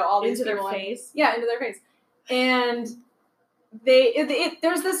all these into their people face. Yeah, into their face. And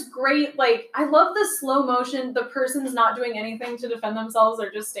there's this great, like, I love the slow motion. The person's not doing anything to defend themselves.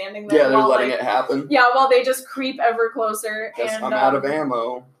 They're just standing there. Yeah, they're while, letting like, it happen. Yeah, while they just creep ever closer. Guess and I'm out of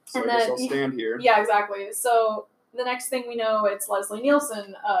ammo, so and I guess then- I'll stand here. Yeah, exactly. So the next thing we know, it's Leslie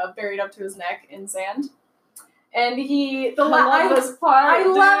Nielsen buried up to his neck in sand. And I love this part. I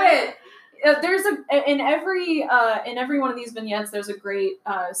love it. There's in every one of these vignettes, there's a great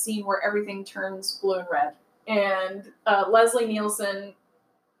scene where everything turns blue and red. And Leslie Nielsen,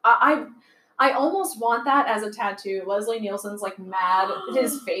 I almost want that as a tattoo. Leslie Nielsen's like mad,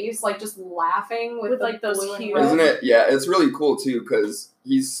 his face like just laughing with like those blue and huge- red. Isn't it? Yeah, it's really cool too because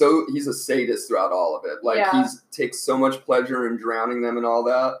he's a sadist throughout all of it. Like Yeah. takes so much pleasure in drowning them and all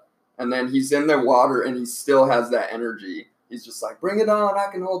that, and then he's in the water and he still has that energy. He's just like, bring it on!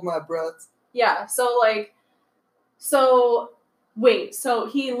 I can hold my breath. Yeah. Wait, so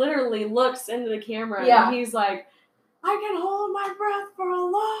he literally looks into the camera Yeah. and he's like, I can hold my breath for a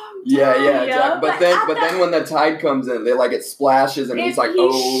long time. Yeah, exactly. But then when the tide comes in, it splashes and he's like, he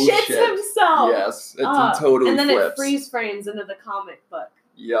oh shits shit. himself. Yes, he totally and then flips. it freeze frames into the comic book.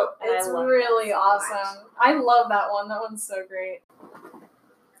 Yep. And I It's love really that so awesome. much. I love that one. That one's so great.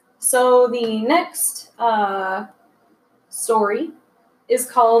 So the next story is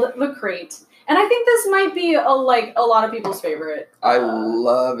called The Crate. And I think this might be a lot of people's favorite. I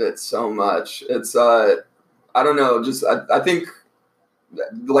love it so much. It's I don't know, just I think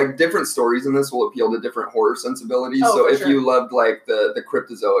like different stories in this will appeal to different horror sensibilities. Oh, so for if sure. you loved like the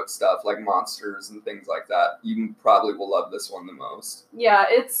cryptozoic stuff, like monsters and things like that, you probably will love this one the most. Yeah,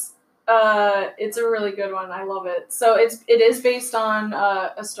 it's a really good one. I love it. So it is based on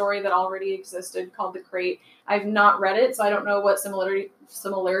a story that already existed called The Crate. I've not read it, so I don't know what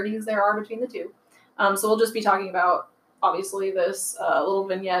similarities there are between the two. So we'll just be talking about obviously this little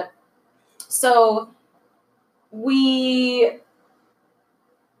vignette. So we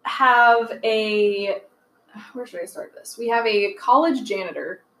have where should I start this? We have a college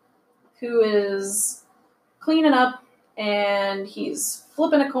janitor who is cleaning up and he's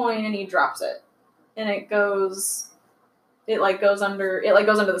flipping a coin and he drops it. And it goes under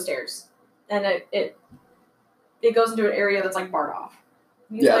the stairs. And it goes into an area that's like barred off.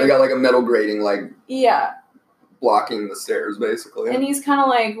 He's They got like a metal grating yeah. blocking the stairs basically. And he's kind of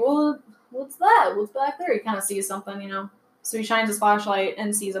like, well, what's that? What's back there? He kind of sees something, So he shines his flashlight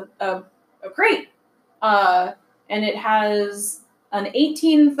and sees a crate. And it has an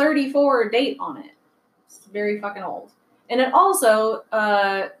 1834 date on it. It's very fucking old. And it also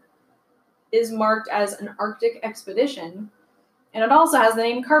is marked as an Arctic expedition. And it also has the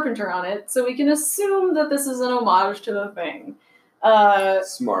name Carpenter on it. So we can assume that this is an homage to the thing.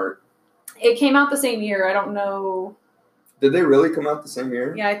 Smart. It came out the same year. I don't know. Did they really come out the same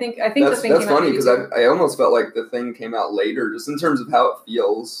year? Yeah, I think That's the thing came funny out because in 82. I almost felt like the thing came out later, just in terms of how it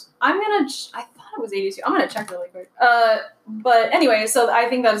feels. I thought it was 82. I'm gonna check really quick. But anyway, so I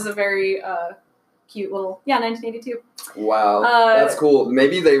think that is a very cute little 1982. Wow, that's cool.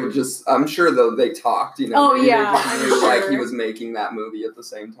 Maybe they would just. I'm sure though they talked. Oh, maybe yeah, they just I'm knew, like sure. he was making that movie at the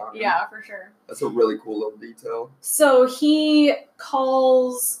same time. Yeah, for sure. That's a really cool little detail. So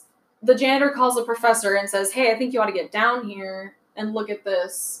the janitor calls the professor and says, "Hey, I think you ought to get down here and look at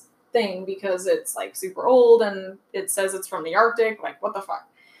this thing because it's like super old and it says it's from the Arctic. Like, what the fuck?"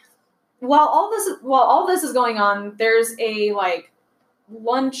 While all this is going on, there's a like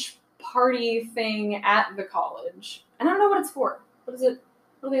lunch party thing at the college, and I don't know what it's for. What is it?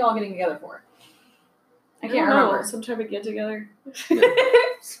 What are they all getting together for? I can't remember. Some type of get together.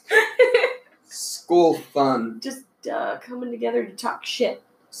 School fun. Just coming together to talk shit.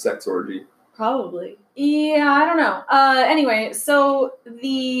 Sex orgy. Probably. Yeah, I don't know. Anyway, so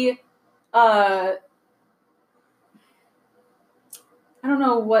the I don't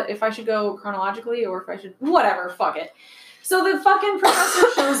know if I should go chronologically or if I should whatever, fuck it. So the fucking professor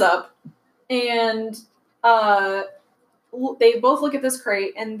shows up and they both look at this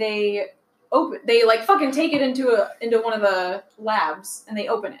crate and they like fucking take it into one of the labs and they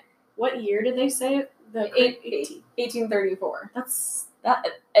open it. What year did they say it? 1834. That's that.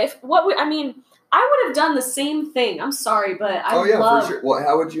 I mean, I would have done the same thing. I'm sorry, but I love. For sure. Well,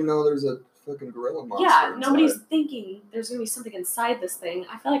 how would you know there's a fucking gorilla monster? Yeah, inside? nobody's thinking there's gonna be something inside this thing.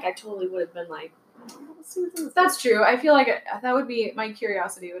 I feel like I totally would have been like, let's see what's in this. That's true. I feel like that would be my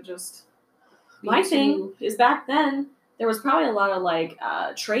curiosity would just. be My too- thing is back then there was probably a lot of like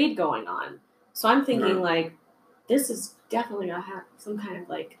trade going on, so I'm thinking like this is definitely gonna have some kind of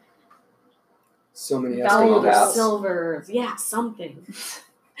like So many gold Eskimo or hats. silver, yeah, something.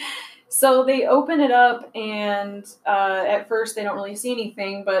 So they open it up, and at first they don't really see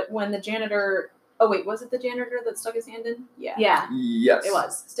anything. But when the janitor Oh wait, was it the janitor that stuck his hand in? Yeah. Yeah. Yes. It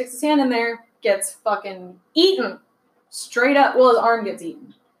was. Sticks his hand in there, gets fucking eaten. Straight up. Well, his arm gets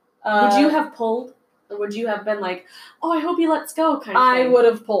eaten. Would you have pulled? Or would you have been like, oh, I hope he lets go kind of I thing? would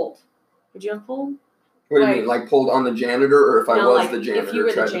have pulled. Would you have pulled? What do you mean, like pulled on the janitor, or if I No, was like, the if janitor you were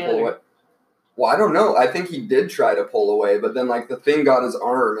the tried to pull janitor. away? Well, I don't know. I think he did try to pull away, but then like the thing got his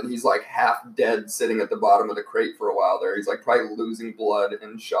arm, and he's like half dead, sitting at the bottom of the crate for a while there. He's like probably losing blood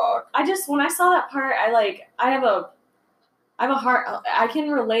in shock. When I saw that part, I have a heart. I can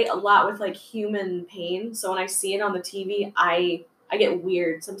relate a lot with like human pain. So when I see it on the TV, I get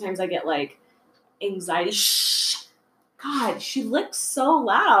weird. Sometimes I get like anxiety. Shh. God, she licked so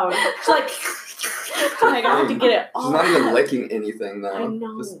loud. She's like, like I have to get it all. She's not even out. licking anything though. I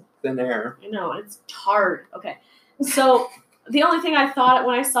know. Just thin air. I know, it's hard. Okay. So the only thing I thought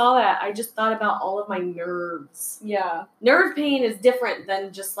when I saw that, I just thought about all of my nerves. Yeah. Nerve pain is different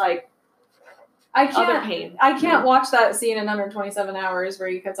than just like I other can't. pain. I can't watch that scene in under 27 hours where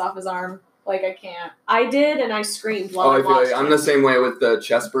he cuts off his arm. Like, I can't. I did, and I screamed while Oh, I I feel watched like I'm it. the same way with the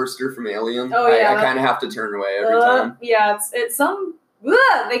chest burster from Alien. Oh, yeah, I kind of have to turn away every time. Yeah, it's some.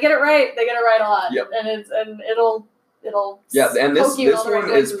 Ugh, they get it right. They get it right a lot. Yep. And it'll. Yeah, and this poke you in all the right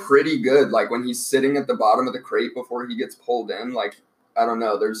one is places. pretty good. Like when he's sitting at the bottom of the crate before he gets pulled in, like I don't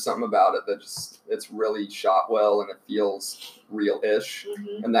know, there's something about it that just it's really shot well and it feels real-ish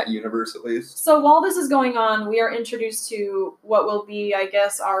Mhm. in that universe at least. So while this is going on, we are introduced to what will be, I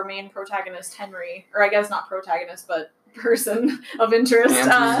guess, our main protagonist, Henry, or I guess not protagonist, but person of interest.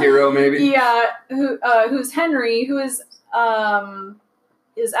 Anti-hero maybe. Yeah, who's Henry, who is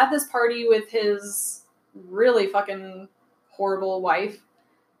at this party with his really fucking horrible wife,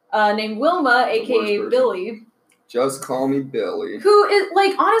 named Wilma, The worst aka person. Billy, Just call me Billy. who is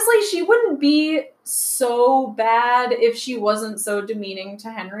like honestly, she wouldn't be so bad if she wasn't so demeaning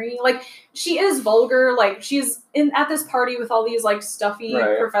to Henry. Like she is vulgar. Like she's at this party with all these like stuffy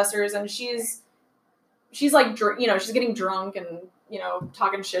Right. professors, and she's like she's getting drunk and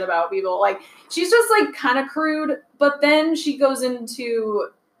talking shit about people. Like she's just like kind of crude. But then she goes into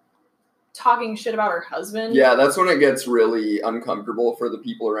talking shit about her husband. Yeah, that's when it gets really uncomfortable for the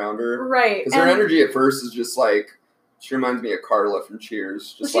people around her. Right. Because her And- energy at first is just like, she reminds me of Carla from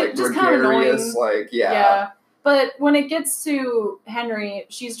Cheers. Just She- like just kinda gregarious, annoying. like, yeah. But when it gets to Henry,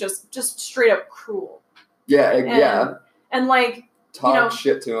 she's just straight up cruel. Yeah, And, yeah. And like, Talk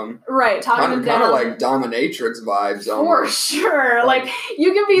shit to him. right, talking him Kind down. of like dominatrix vibes for almost. sure. Like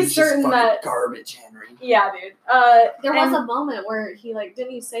you can be He's just certain fucking that garbage, Henry. yeah, dude. There was and- a moment where he like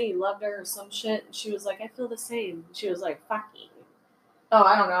didn't he say he loved her or some shit, and she was like, I feel the same. And she was like, fucking. oh,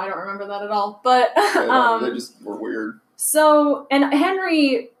 I don't know. I don't remember that at all. But They just were weird. so and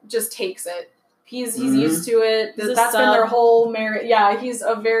Henry just takes it. He's Mhm. used to it. He's a That's been sub. their whole marriage. Yeah, he's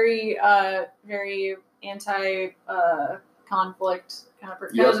a very very anti conflict kind of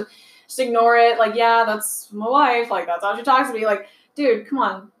person. Yep. Just ignore it. Like, yeah, that's my wife. Like, that's how she talks to me. Like, dude, come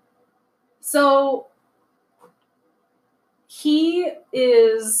on. So he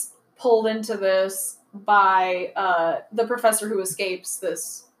is pulled into this by the professor who escapes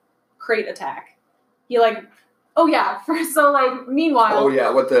this crate attack. He like, oh yeah. Meanwhile, Oh, yeah,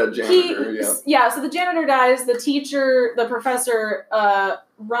 with the janitor, yeah. so the janitor dies, the professor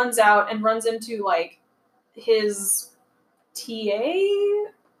runs out and runs into like his TA,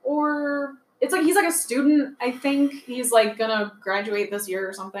 or it's like he's like a student, I think. He's like gonna graduate this year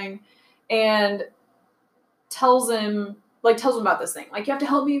or something, and tells him about this thing. Like, you have to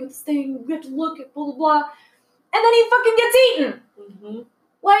help me with this thing, we have to look at blah blah blah. And then he fucking gets eaten. Mm-hmm.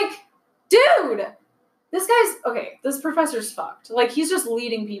 Like, dude, this professor's fucked. Like, he's just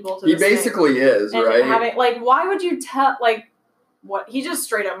leading people to He this thing. basically is, And right? having, like, why would you tell, like, what? He just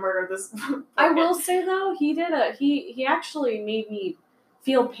straight up murdered this. I will say though, he actually made me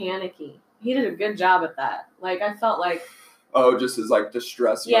feel panicky. He did a good job at that. Like I felt like Oh, just his like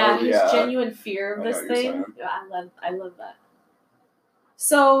distress yeah, mode. his Yeah. genuine fear of I know this what you're thing. saying. Yeah, I love that.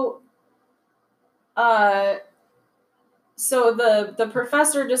 So, the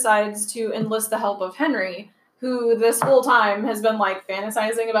professor decides to enlist the help of Henry, who this whole time has been like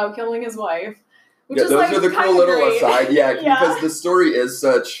fantasizing about killing his wife. Which Yeah, is those like are the kinda cool little great. aside. Yeah, Yeah. because the story is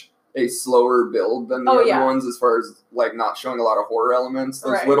such a slower build than the Oh, other yeah. ones as far as like not showing a lot of horror elements.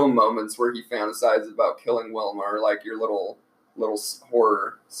 Those Right. little moments where he fantasizes about killing Wilma are like your little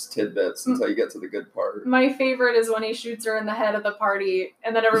horror tidbits until you get to the good part. My favorite is when he shoots her in the head at the party,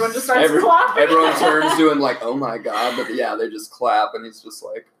 and then everyone just starts Every- clapping. Everyone turns to him like, "Oh my god!" But yeah, they just clap, and he's just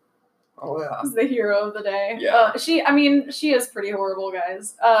like, "Oh yeah." He's the hero of the day. Yeah. She is pretty horrible,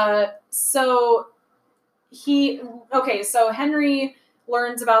 guys. So Henry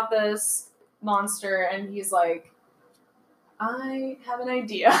learns about this, monster, and he's like, I have an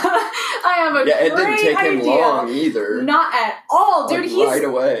idea. I have a Yeah, it great didn't take him idea. long either. Not at all, dude. Like, right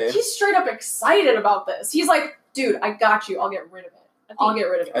away. He's straight up excited about this. He's like, dude, I got you. I'll get rid of it. I'll get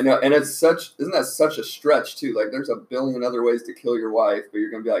rid of it. I know, and isn't that such a stretch too? Like, there's a billion other ways to kill your wife, but you're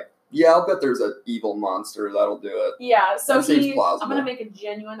gonna be like, yeah, I'll bet there's an evil monster that'll do it. Yeah, so That seems he. plausible. I'm gonna make a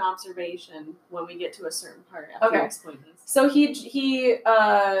genuine observation when we get to a certain part after you explain this. So he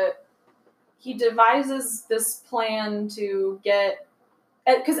devises this plan to get,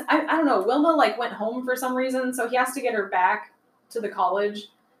 because I don't know, Wilma like went home for some reason, so he has to get her back to the college,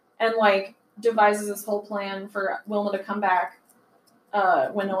 and like devises this whole plan for Wilma to come back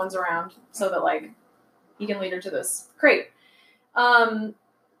when no one's around, so that like he can lead her to this crate.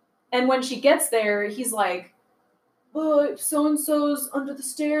 And when she gets there, he's like, "Oh, so and so's under the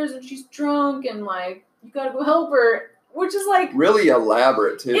stairs and she's drunk, and like you gotta go help her." Which is like really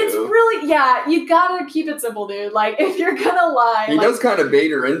elaborate too. It's really, yeah, you gotta keep it simple, dude. Like, if you're gonna lie. He like, does kind of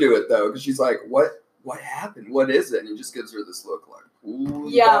bait her into it though, because she's like, "What happened? What is it?" And he just gives her this look like, "Ooh, you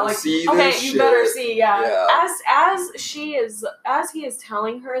yeah, gotta like, see okay, this you shit." better see, yeah. As he is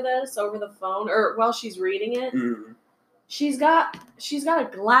telling her this over the phone, or while she's reading it, Mm. she's got a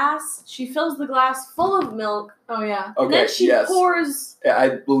glass. She fills the glass full of milk, Oh, yeah. and Okay, then she yes. pours I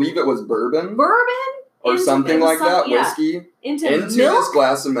believe it was bourbon bourbon or into- something into like some- that, yeah, whiskey, into this milk,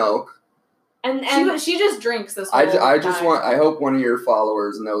 glass of milk. and She just drinks this whole I just time. I hope one of your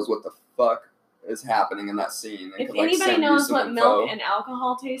followers knows what the fuck is happening in that scene. And if could, like, anybody send you knows some what info. milk and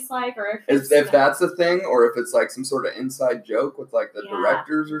alcohol tastes like, or if If that's a thing, or if it's like some sort of inside joke with like the Yeah.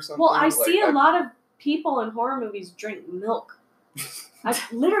 directors or something. well, I like, see a lot of people in horror movies drink milk. I've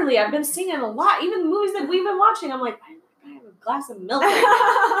been seeing it a lot. Even the movies that we've been watching, I'm like, I have a glass of milk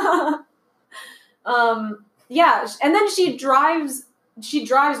right now. Yeah, and then she drives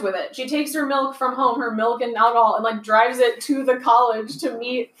with it. She takes her milk from home, her milk and alcohol, and like drives it to the college to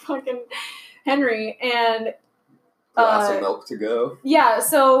meet fucking Henry. And glass of milk to go. yeah,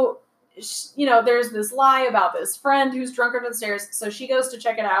 so there's this lie about this friend who's drunk under the stairs. So she goes to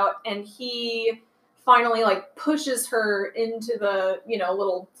check it out, and he finally like pushes her into the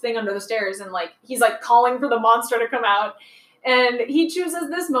little thing under the stairs, and like he's like calling for the monster to come out, and he chooses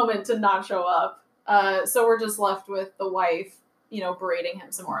this moment to not show up. So we're just left with the wife, berating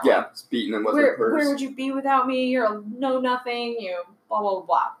him some more. Yeah, like, it's beating him with her purse. where would you be without me? You're a know-nothing. You blah blah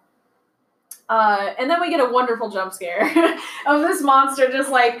blah. And then we get a wonderful jump scare of this monster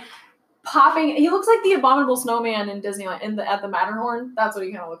just like popping. He looks like the Abominable Snowman in Disneyland at the Matterhorn. That's what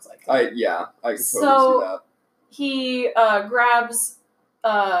he kind of looks like. I can totally see that. He grabs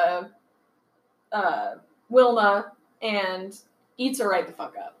Wilma and eats her right the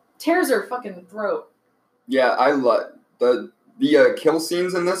fuck up. Tears her fucking throat. Yeah, I love the kill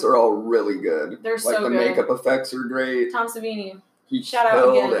scenes in this are all really good. They're like so the good. makeup effects are great. Tom Savini. He Shout out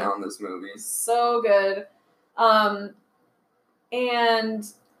held again. down this movie. So good. And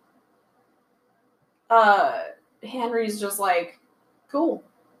Henry's just like, cool.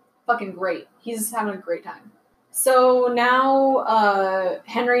 Fucking great. He's having a great time. So now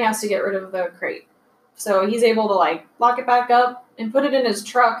Henry has to get rid of the crate. So he's able to like lock it back up and put it in his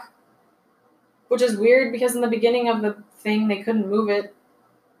truck, which is weird because in the beginning of the thing they couldn't move it.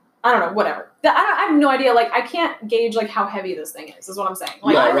 I don't know, whatever. I have no idea. Like, I can't gauge like how heavy this thing is what I'm saying.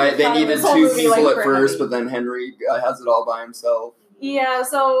 Like, yeah, I right. They thought needed this whole 2 movie, people like, at for first, heavy. but then Henry has it all by himself. Yeah,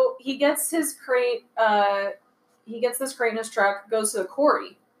 so he gets his crate, he gets this crate in his truck, goes to the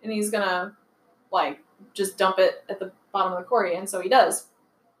quarry, and he's gonna, like, just dump it at the bottom of the quarry, and so he does.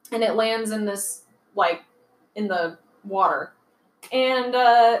 And it lands in this, like, in the water. And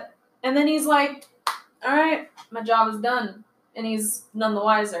then he's like, alright, my job is done. And he's none the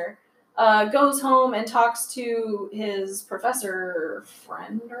wiser. Goes home and talks to his professor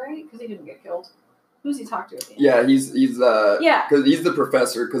friend, right? Because he didn't get killed. Who's he talk to at the end? Yeah, he's Yeah. because he's the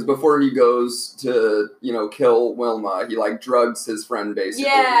professor. Because before he goes to kill Wilma, he like drugs his friend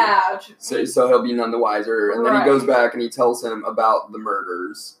basically. Yeah. So he'll be none the wiser, and then Right. he goes back and he tells him about the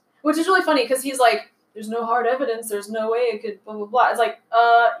murders. Which is really funny because he's like, there's no hard evidence, there's no way it could blah blah blah. It's like,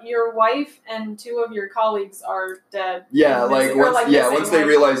 your wife and 2 of your colleagues are dead. Yeah, And like missing- or, once missing, once they like-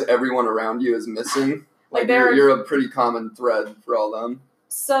 realize everyone around you is missing, Like, like they're- you're a pretty common thread for all them.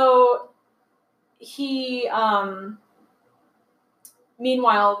 So he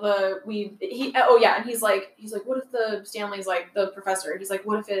meanwhile and he's like what if the Stanley's like the professor, he's like,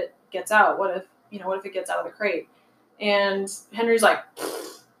 what if it gets out, what if it gets out of the crate? And Henry's like,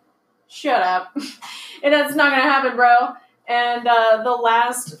 shut up. And that's not gonna happen, bro. And the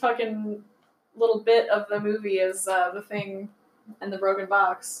last fucking little bit of the movie is the thing and the broken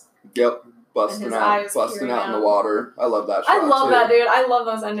box. Yep. busting his out, eyes busting peering out in the out. water. I love that. I shot, love too. that, dude. I love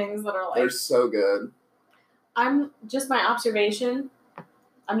those endings that are like. They're so good. I'm just my observation.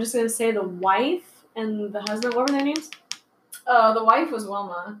 I'm just gonna say the wife and the husband. What were their names? The wife was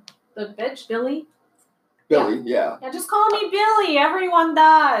Wilma. The bitch, Billy. Billy, yeah. Yeah, just call me Billy. Everyone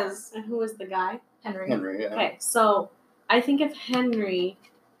does. And who was the guy? Henry. Henry, yeah. Okay, so I think if Henry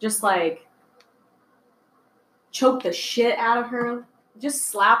just like choked the shit out of her, just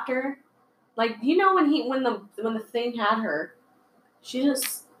slapped her, like you know when the thing had her, she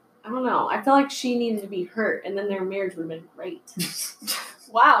just I don't know. I feel like she needed to be hurt, and then their marriage would have been great.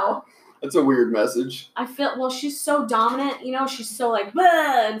 Wow. That's a weird message. I feel she's so dominant, you know. She's so like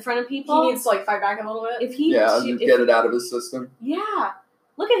 "Bah!" in front of people. He needs to like fight back a little bit. If he Yeah, just get it out of his system. Yeah,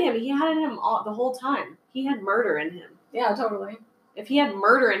 look at him. He had it in him the whole time. He had murder in him. Yeah, totally. If he had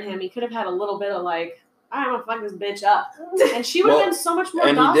murder in him, he could have had a little bit of like, I'm gonna fuck this bitch up, and she would have been so much more.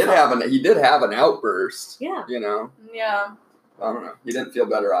 And docile. he did have an outburst. Yeah. You know. Yeah. I don't know. He didn't feel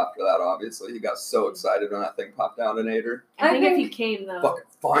better after that. Obviously, he got so excited when that thing popped down and ate her. I think if think- he came though, Fucking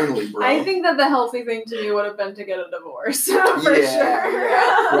finally, bro. I think that the healthy thing to do would have been to get a divorce. For yeah, sure.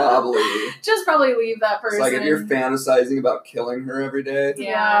 yeah, probably. Just probably leave that It's person. like if you're fantasizing about killing her every day,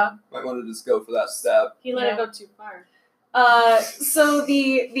 Yeah. might want to just go for that step. he let Yeah. it go too far. So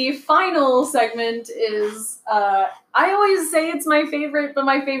the final segment is I always say it's my favorite, but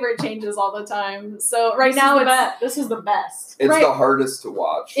my favorite changes all the time. So right now this is the best. It's Right. the hardest to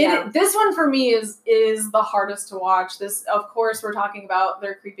watch. Yeah. This one for me is the hardest to watch. This, of course, we're talking about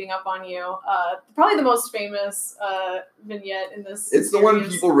They're Creeping Up on You. Probably the most famous vignette in this. It's the one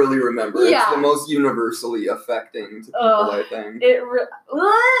series. people really remember. Yeah. It's the most universally affecting to people, I think.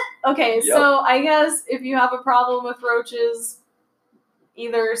 Okay, Yep. so I guess if you have a problem with roaches,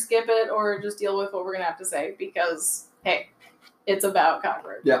 either skip it or just deal with what we're gonna have to say because hey, it's about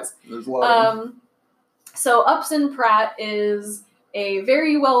cockroaches. Yeah, there's a lot of them. So Upson Pratt is a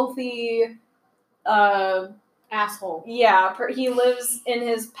very wealthy Asshole. yeah, he lives in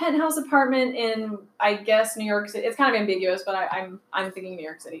his penthouse apartment in, I guess, New York City. It's kind of ambiguous, but I'm thinking New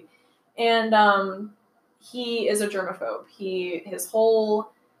York City. And he is a germaphobe. His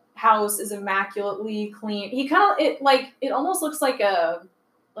whole house is immaculately clean. He kind of it almost looks like a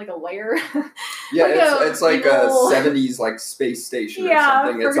lair. Yeah, like it's like evil- a 70s like space station Yeah, or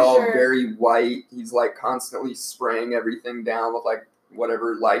something. It's for all sure. very white. He's like constantly spraying everything down with like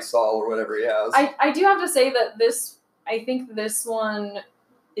whatever Lysol or whatever he has. I do have to say that I think this one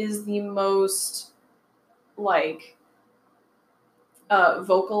is the most like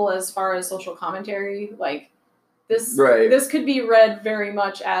vocal as far as social commentary. Like this Right. this could be read very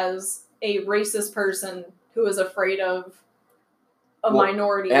much as a racist person who is afraid of a Well,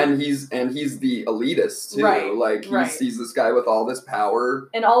 minority and he's the elitist too. Right, Like right. he's this guy with all this power.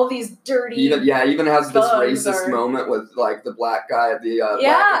 and all of these dirty He even has this thugs racist are- moment with like the black guy, the Yeah.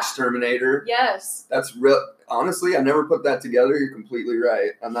 black exterminator. yes. That's real. Honestly, I never put that together. You're completely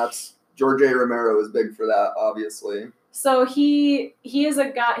right, and that's George A. Romero is big for that, obviously. So he is a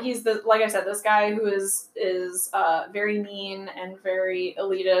guy. He's like I said, this guy who is very mean and very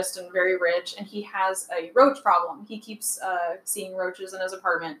elitist and very rich, and he has a roach problem. He keeps seeing roaches in his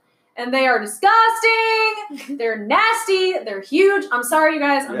apartment, and they are disgusting. They're nasty. They're huge. I'm sorry, you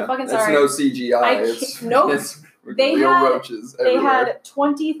guys. I'm fucking sorry. It's no CGI. I It's can't- nope. It's They real had- roaches. They everywhere. had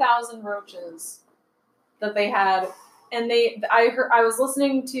 20,000 roaches that they had. And I was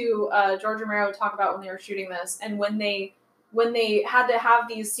listening to George Romero talk about when they were shooting this, and when they had to have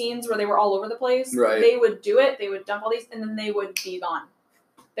these scenes where they were all over the place, Right. they would do it. They would dump all these, and then they would be gone.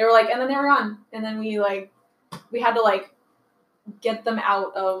 They were like, and then they were gone, and then we had to get them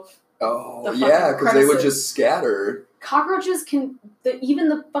out of. Oh the yeah, fucking because they would crevices. just scatter. Cockroaches can even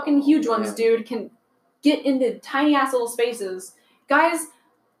the fucking huge ones, Yeah. dude, can get into tiny ass little spaces, guys.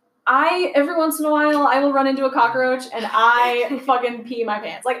 Every once in a while, I will run into a cockroach and I fucking pee my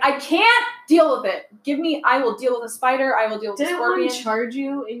pants. Like, I can't deal with it. I will deal with a spider. I will deal with a Didn't one scorpion. charge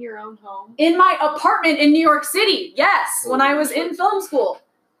you in your own home? In my apartment in New York City, yes, when I was in film school.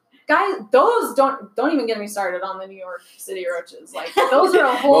 Guys, those don't even get me started on the New York City roaches. Like, those are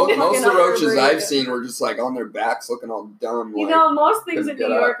a whole Most fucking of the other roaches breed. I've seen were just like on their backs, looking all dumb. You like, know, most things couldn't in New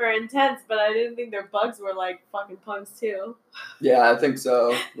get York are intense, but I didn't think their bugs were like fucking punks too. yeah, I think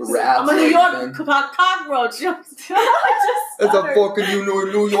so. The rats. I'm a New and York everything. cockroach. It's a fucking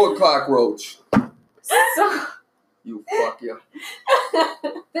New York cockroach. So, You fuck you.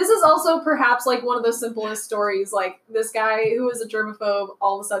 this is also perhaps like one of the simplest stories. Like, this guy who is a germaphobe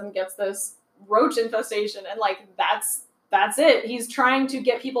all of a sudden gets this roach infestation, and that's it. He's trying to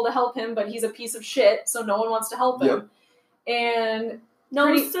get people to help him, but he's a piece of shit, so no one wants to help him. And No,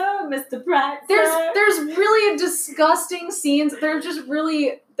 pretty- sir, Mr. Pratt. There's really disgusting scenes.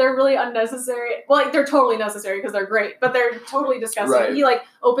 They're really unnecessary. Well, like, they're totally necessary because they're great, but they're totally disgusting. Right. He like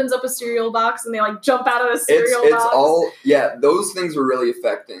opens up a cereal box and they like jump out of the It's cereal box. all those things were really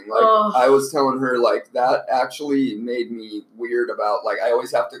affecting. Like Ugh. I was telling her, like that actually made me weird about like I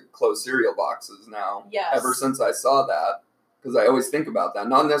always have to close cereal boxes now. Yes. Ever since I saw that, because I always think about that.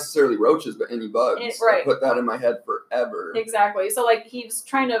 Not necessarily roaches, but any bugs. Right. I put that in my head forever. Exactly. So like he's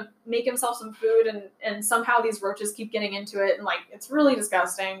trying to make himself some food and somehow these roaches keep getting into it and like it's really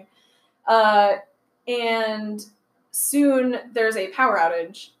disgusting. And soon there's a power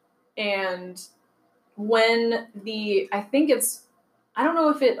outage and when I don't know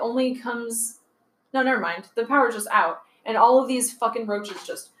if it only comes, no, never mind. The power's just out and all of these fucking roaches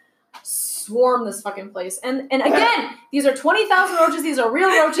just swarm this fucking place. And again, these are 20,000 roaches. These are real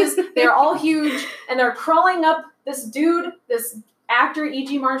roaches. They're all huge and they're crawling up this dude, this actor,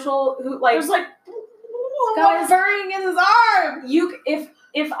 E.G. Marshall, who like, There's like guys, burning in his arm.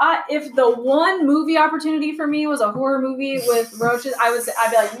 if the one movie opportunity for me was a horror movie with roaches, I'd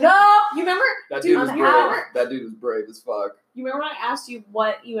be like, no. You remember? That Dude, dude was I'm brave. out. That dude was brave as fuck. You remember when I asked you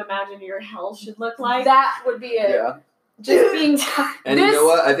what you imagine your hell should look like? That would be it. Yeah. Just being And you know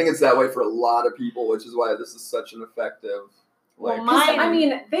what? I think it's that way for a lot of people, which is why this is such an effective. Like, Well, mine- I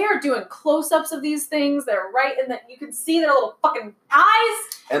mean, they are doing close-ups of these things. They're right in that you can see their little fucking eyes.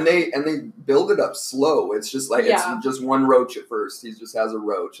 and they build it up slow. It's just like Yeah. it's just one roach at first. He just has a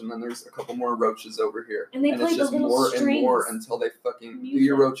roach, and then there's a couple more roaches over here, And they play it's the just little more and more strings. until they fucking do Music.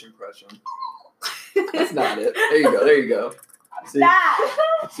 your roach impression. That's not it. There you go. There you go. See,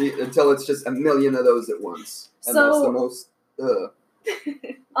 That. see, until it's just a million of those at once, and that's So- the most.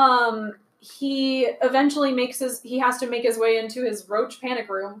 He eventually he has to make his way into his roach panic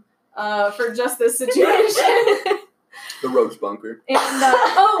room for just this situation. The roach bunker. And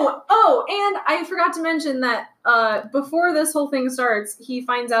and I forgot to mention that before this whole thing starts, he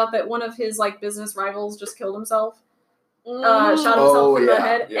finds out that one of his like business rivals just killed himself. Shot himself Oh, in the yeah,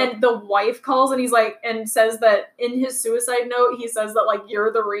 head, yeah. and the wife calls and he's like, and says that in his suicide note, he says that like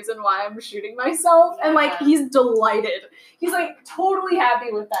you're the reason why I'm shooting myself, and like Yeah. he's delighted. He's like totally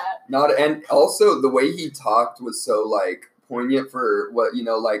happy with that. And also the way he talked was so like poignant for what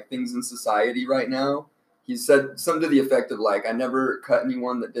like things in society right now. He said something to the effect of like, "I never cut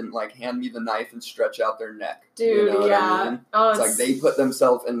anyone that didn't like hand me the knife and stretch out their neck." Dude, You know what yeah. I mean? Oh, It's like they put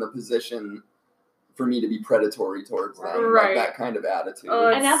themselves in the position for me to be predatory towards them, Right. like that kind of attitude. Oh,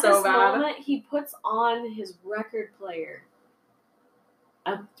 And at It's so this bad. moment, he puts on his record player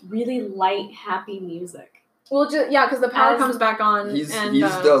a really light, happy music. Well, because the power As- comes back on, he's and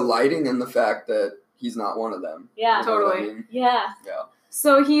delighting in the fact that he's not one of them. Yeah. You know what I Totally. mean? Yeah.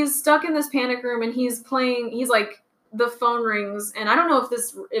 so he's stuck in this panic room, and he's playing. He's like, the phone rings, and I don't know if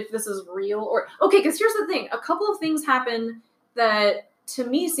this is real or okay. Because here's the thing: a couple of things happen that to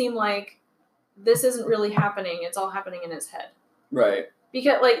me seem like this isn't really happening. It's all happening in his head. Right.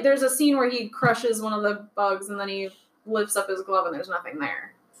 Because like, there's a scene where he crushes one of the bugs, and then he lifts up his glove, and there's nothing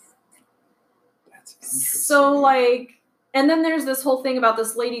there. That's interesting. So like, and then there's this whole thing about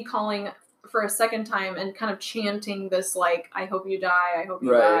this lady calling for a second time and kind of chanting this like, "I hope you die, I hope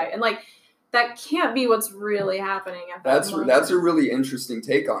you Right. die," and like that can't be what's really happening at that moment. That's a really interesting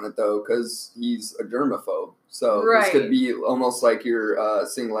take on it though, because he's a germaphobe. So Right. this could be almost like you're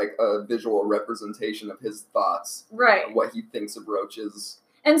seeing like a visual representation of his thoughts, right. of what he thinks of roaches,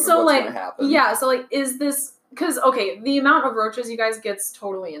 And or so what's like, gonna happen. yeah, so like, is this because okay? The amount of roaches you guys gets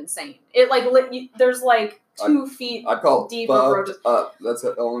totally insane. It like there's like 2 feet, I'd call it Deep of fucked roaches. up. That's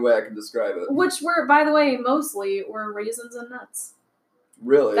the only way I can describe it. which were by the way mostly were raisins and nuts.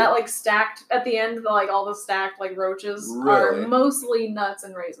 Really? That like stacked at the end, like all the stacked like roaches Really? are mostly nuts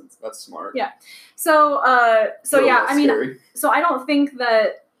and raisins. That's smart. Yeah. So Little yeah, less I mean, scary. so I don't think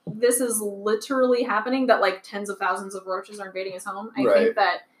that this is literally happening, that like tens of thousands of roaches are invading his home.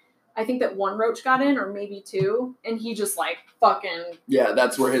 I think that one roach got in, or maybe 2, and he just like fucking. Yeah,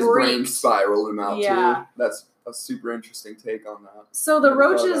 that's where his brain freaked. spiraled him out Yeah. too. That's a super interesting take on that. So the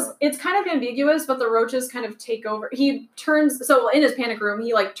Never thought roaches, that. it's kind of ambiguous, but the roaches kind of take over. He turns, so in his panic room,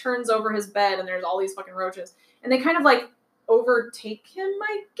 he like turns over his bed, and there's all these fucking roaches, and they kind of like overtake him,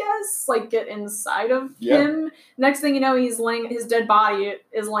 I guess, like get inside of Yeah. him. Next thing you know, his dead body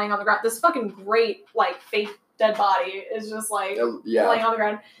is laying on the ground. This fucking great like fake dead body is just like laying Yeah, on the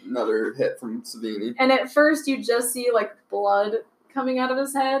ground. another hit from Savini. And at first you just see like blood coming out of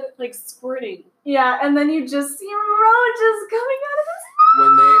his head. Like squirting. Yeah, and then you just see roaches coming out of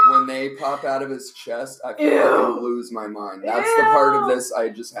his When they pop out of his chest, I Ew. fucking lose my mind. That's the part of Ew. this I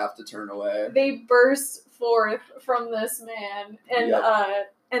just have to turn away. They burst forth from this man, and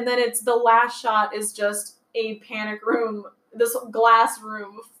Yep. and then it's the last shot is just a panic room, this glass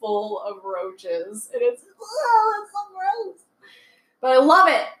room full of roaches, and it's so gross. But I love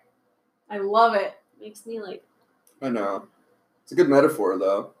it. I love it. Makes me like, I know. It's a good metaphor,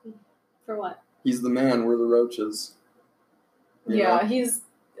 though. for what? He's the man, we're the roaches. You Yeah, know?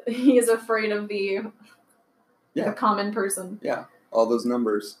 he is afraid of the Yeah. common person. Yeah, all those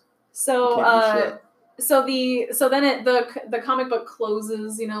numbers. So Can't be shit. so then the comic book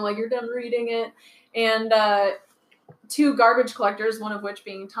closes, like you're done reading it, and two garbage collectors, one of which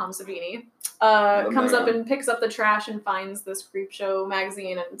being Tom Savini, comes up man. and picks up the trash and finds this Creepshow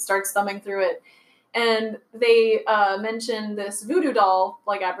magazine and starts thumbing through it. And they mention this voodoo doll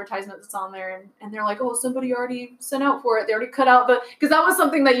advertisement that's on there, and they're like, oh, somebody already sent out for it. They already cut out because that was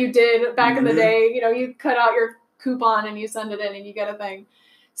something that you did back in the Mhm. day. You cut out your coupon and you send it in and you get a thing.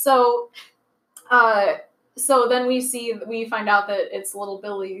 So then we find out that it's little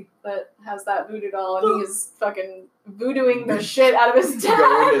Billy that has that voodoo doll, and he's fucking voodooing the shit out of his dad.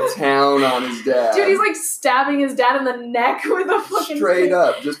 Going to town on his dad. Dude, he's stabbing his dad in the neck with a fucking Straight stick.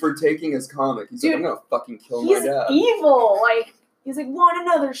 up, just for taking his comic. He's Dude, like, I'm gonna fucking kill He's my dad. evil. He's like, want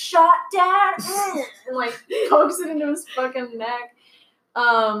another shot, Dad? And pokes it into his fucking neck.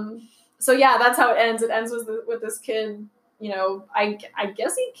 So yeah, that's how it ends. It ends with this kid. I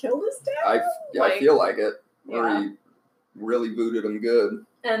guess he killed his dad. I feel like it. Yeah. Or he really voodooed him good.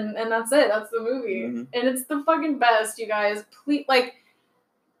 And that's it. That's the movie. Mhm. And it's the fucking best, you guys. Please,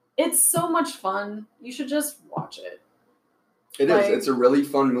 it's so much fun. You should just watch it. It is. It's a really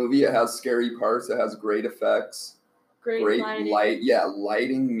fun movie. It has scary parts. It has great effects. Great light. Yeah,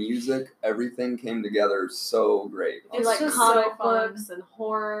 lighting, music, everything came together so great. And It's just comic so fun. books and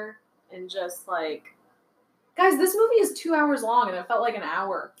horror and just Guys, this movie is 2 hours long, and it felt like an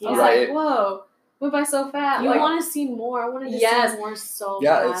hour. I was Right. like, whoa, went by so fast. you want to see more. I wanted to Yes. see more so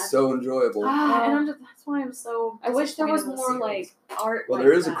Yeah, bad. it's so enjoyable. and that's why I'm so. I wish there was disappointed in more the series. art. Well, like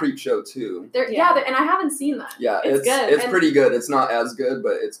there is that. a creep show too. Yeah, and I haven't seen that. Yeah, It's good. It's And pretty good. It's not as good,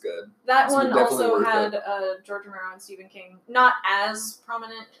 but it's good. That It's one definitely also worth had George Romero and Stephen King. Not as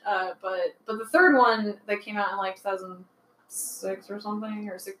prominent, but the third one that came out in 2006 or something,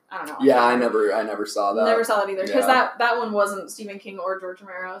 or six, I don't know. Yeah, I never saw that. Never saw that either, because Yeah. that one wasn't Stephen King or George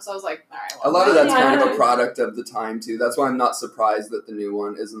Romero, so I was like, all right. A lot of that's kind of yeah. a product of the time too. That's why I'm not surprised that the new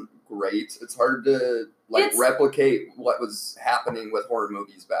one isn't great. It's hard to replicate what was happening with horror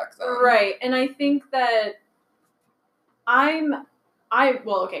movies back then. Right, and I think that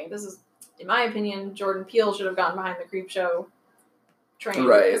this is, in my opinion, Jordan Peele should have gotten behind the Creepshow train.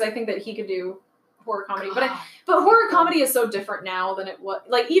 Right. Because I think that he could do horror comedy. But horror comedy is so different now than it was.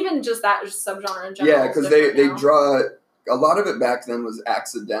 Even just that subgenre in general. Yeah, because they draw. A lot of it back then was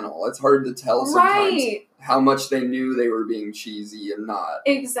accidental. It's hard to tell sometimes how much they knew they were being cheesy and not.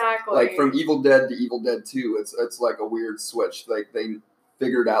 Exactly. From Evil Dead to Evil Dead 2, it's like a weird switch. They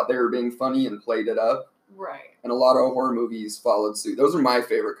figured out they were being funny and played it up. Right. And a lot of horror movies followed suit. Those are my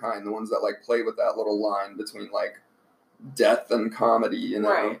favorite kind, the ones that play with that little line between death and comedy, you know.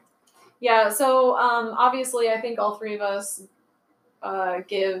 Right. Yeah, so obviously I think all three of us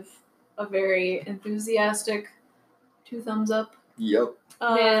give a very enthusiastic 2 thumbs up. Yep.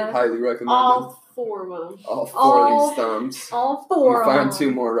 Man, Highly recommended. all 4 of them. All 4 of these thumbs. All 4 I'm gonna of find them.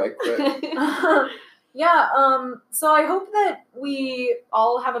 2 more right quick. Yeah, so I hope that we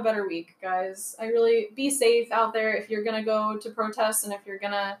all have a better week, guys. I really be safe out there if you're gonna go to protests, and if you're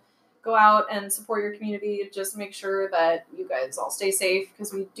gonna go out and support your community, just make sure that you guys all stay safe,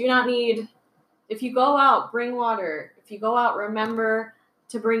 because we do not need. If you go out, bring water. If you go out, remember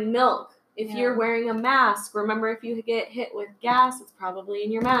to bring milk. If Yeah. you're wearing a mask, remember if you get hit with gas, it's probably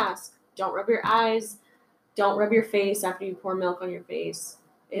in your mask. Don't rub your eyes. Don't rub your face after you pour milk on your face.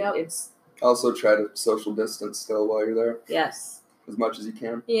 Yep. It's Also, try to social distance still while you're there, yes. as much as you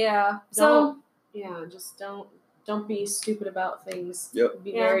can. Yeah. So Just don't be stupid about things. Yep.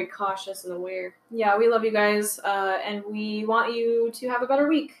 Be Yeah. very cautious and aware. yeah, we love you guys, and we want you to have a better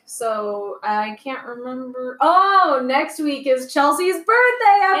week. So I can't remember. Oh, next week is Chelsea's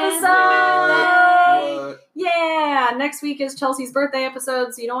birthday episode. What? Yeah, next week is Chelsea's birthday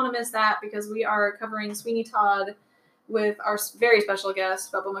episode, so you don't want to miss that, because we are covering Sweeney Todd with our very special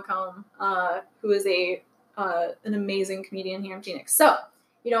guest, Bubba McComb, who is an amazing comedian here in Phoenix. So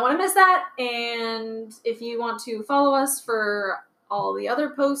you don't want to miss that, and if you want to follow us for all the other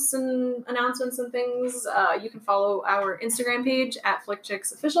posts and announcements and things, you can follow our Instagram page at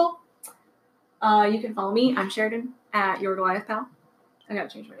FlickChicksOfficial. You can follow me. I'm Sheridan at Your Goliath Pal. I gotta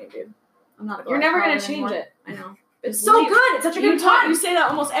change my name, dude. I'm not a You're Goliath never Pal gonna change anymore. it. I know. It's so good. It's such a good pun. You say that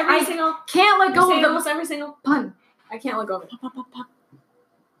almost every I single. Can't let You go say of it the almost every single. pun. I can't let go of it.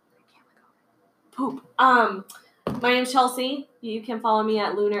 Poop. My name's Chelsea. You can follow me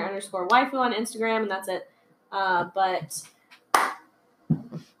at lunar_waifu on Instagram, and that's it. But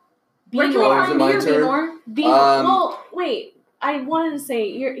Where can we Oh, is it find my you, turn? More? well, wait. I wanted to say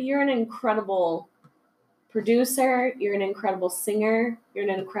you're an incredible producer. You're an incredible singer. You're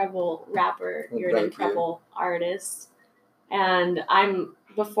an incredible rapper. Well, You're an thank you. incredible artist. And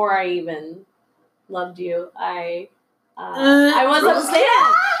before I even loved you, I was a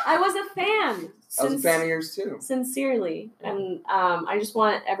fan. I was a fan. I was a fan of yours too. Sincerely, and I just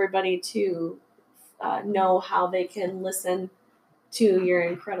want everybody to know how they can listen to your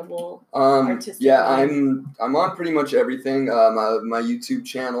incredible artistic Yeah, mind. I'm on pretty much everything. My YouTube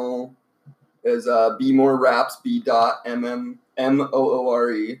channel is bmoreraps b.mmoore.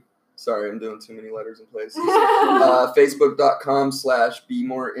 Sorry, I'm doing too many letters in places.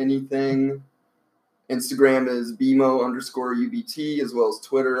 Facebook.com/bmoreanything. Instagram is bmo_ubt, as well as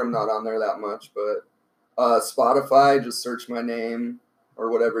Twitter. I'm not on there that much, but Spotify, just search my name or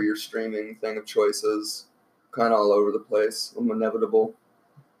whatever your streaming thing of choice is. Kind of all over the place. I'm inevitable.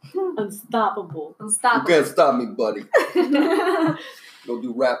 Unstoppable. You can't stop me, buddy. Go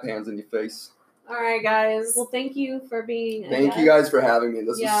do rap hands in your face. All right, guys. Well, thank you for being. Thank you guys for having me. This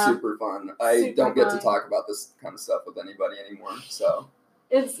was Yeah. super fun. I Super don't get to fun. talk about this kind of stuff with anybody anymore, so.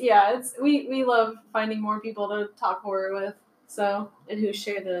 We love finding more people to talk horror with. So And who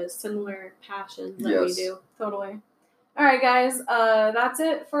share the similar passions that we Yes. do. totally. All right, guys. That's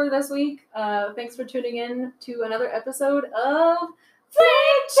it for this week. Thanks for tuning in to another episode of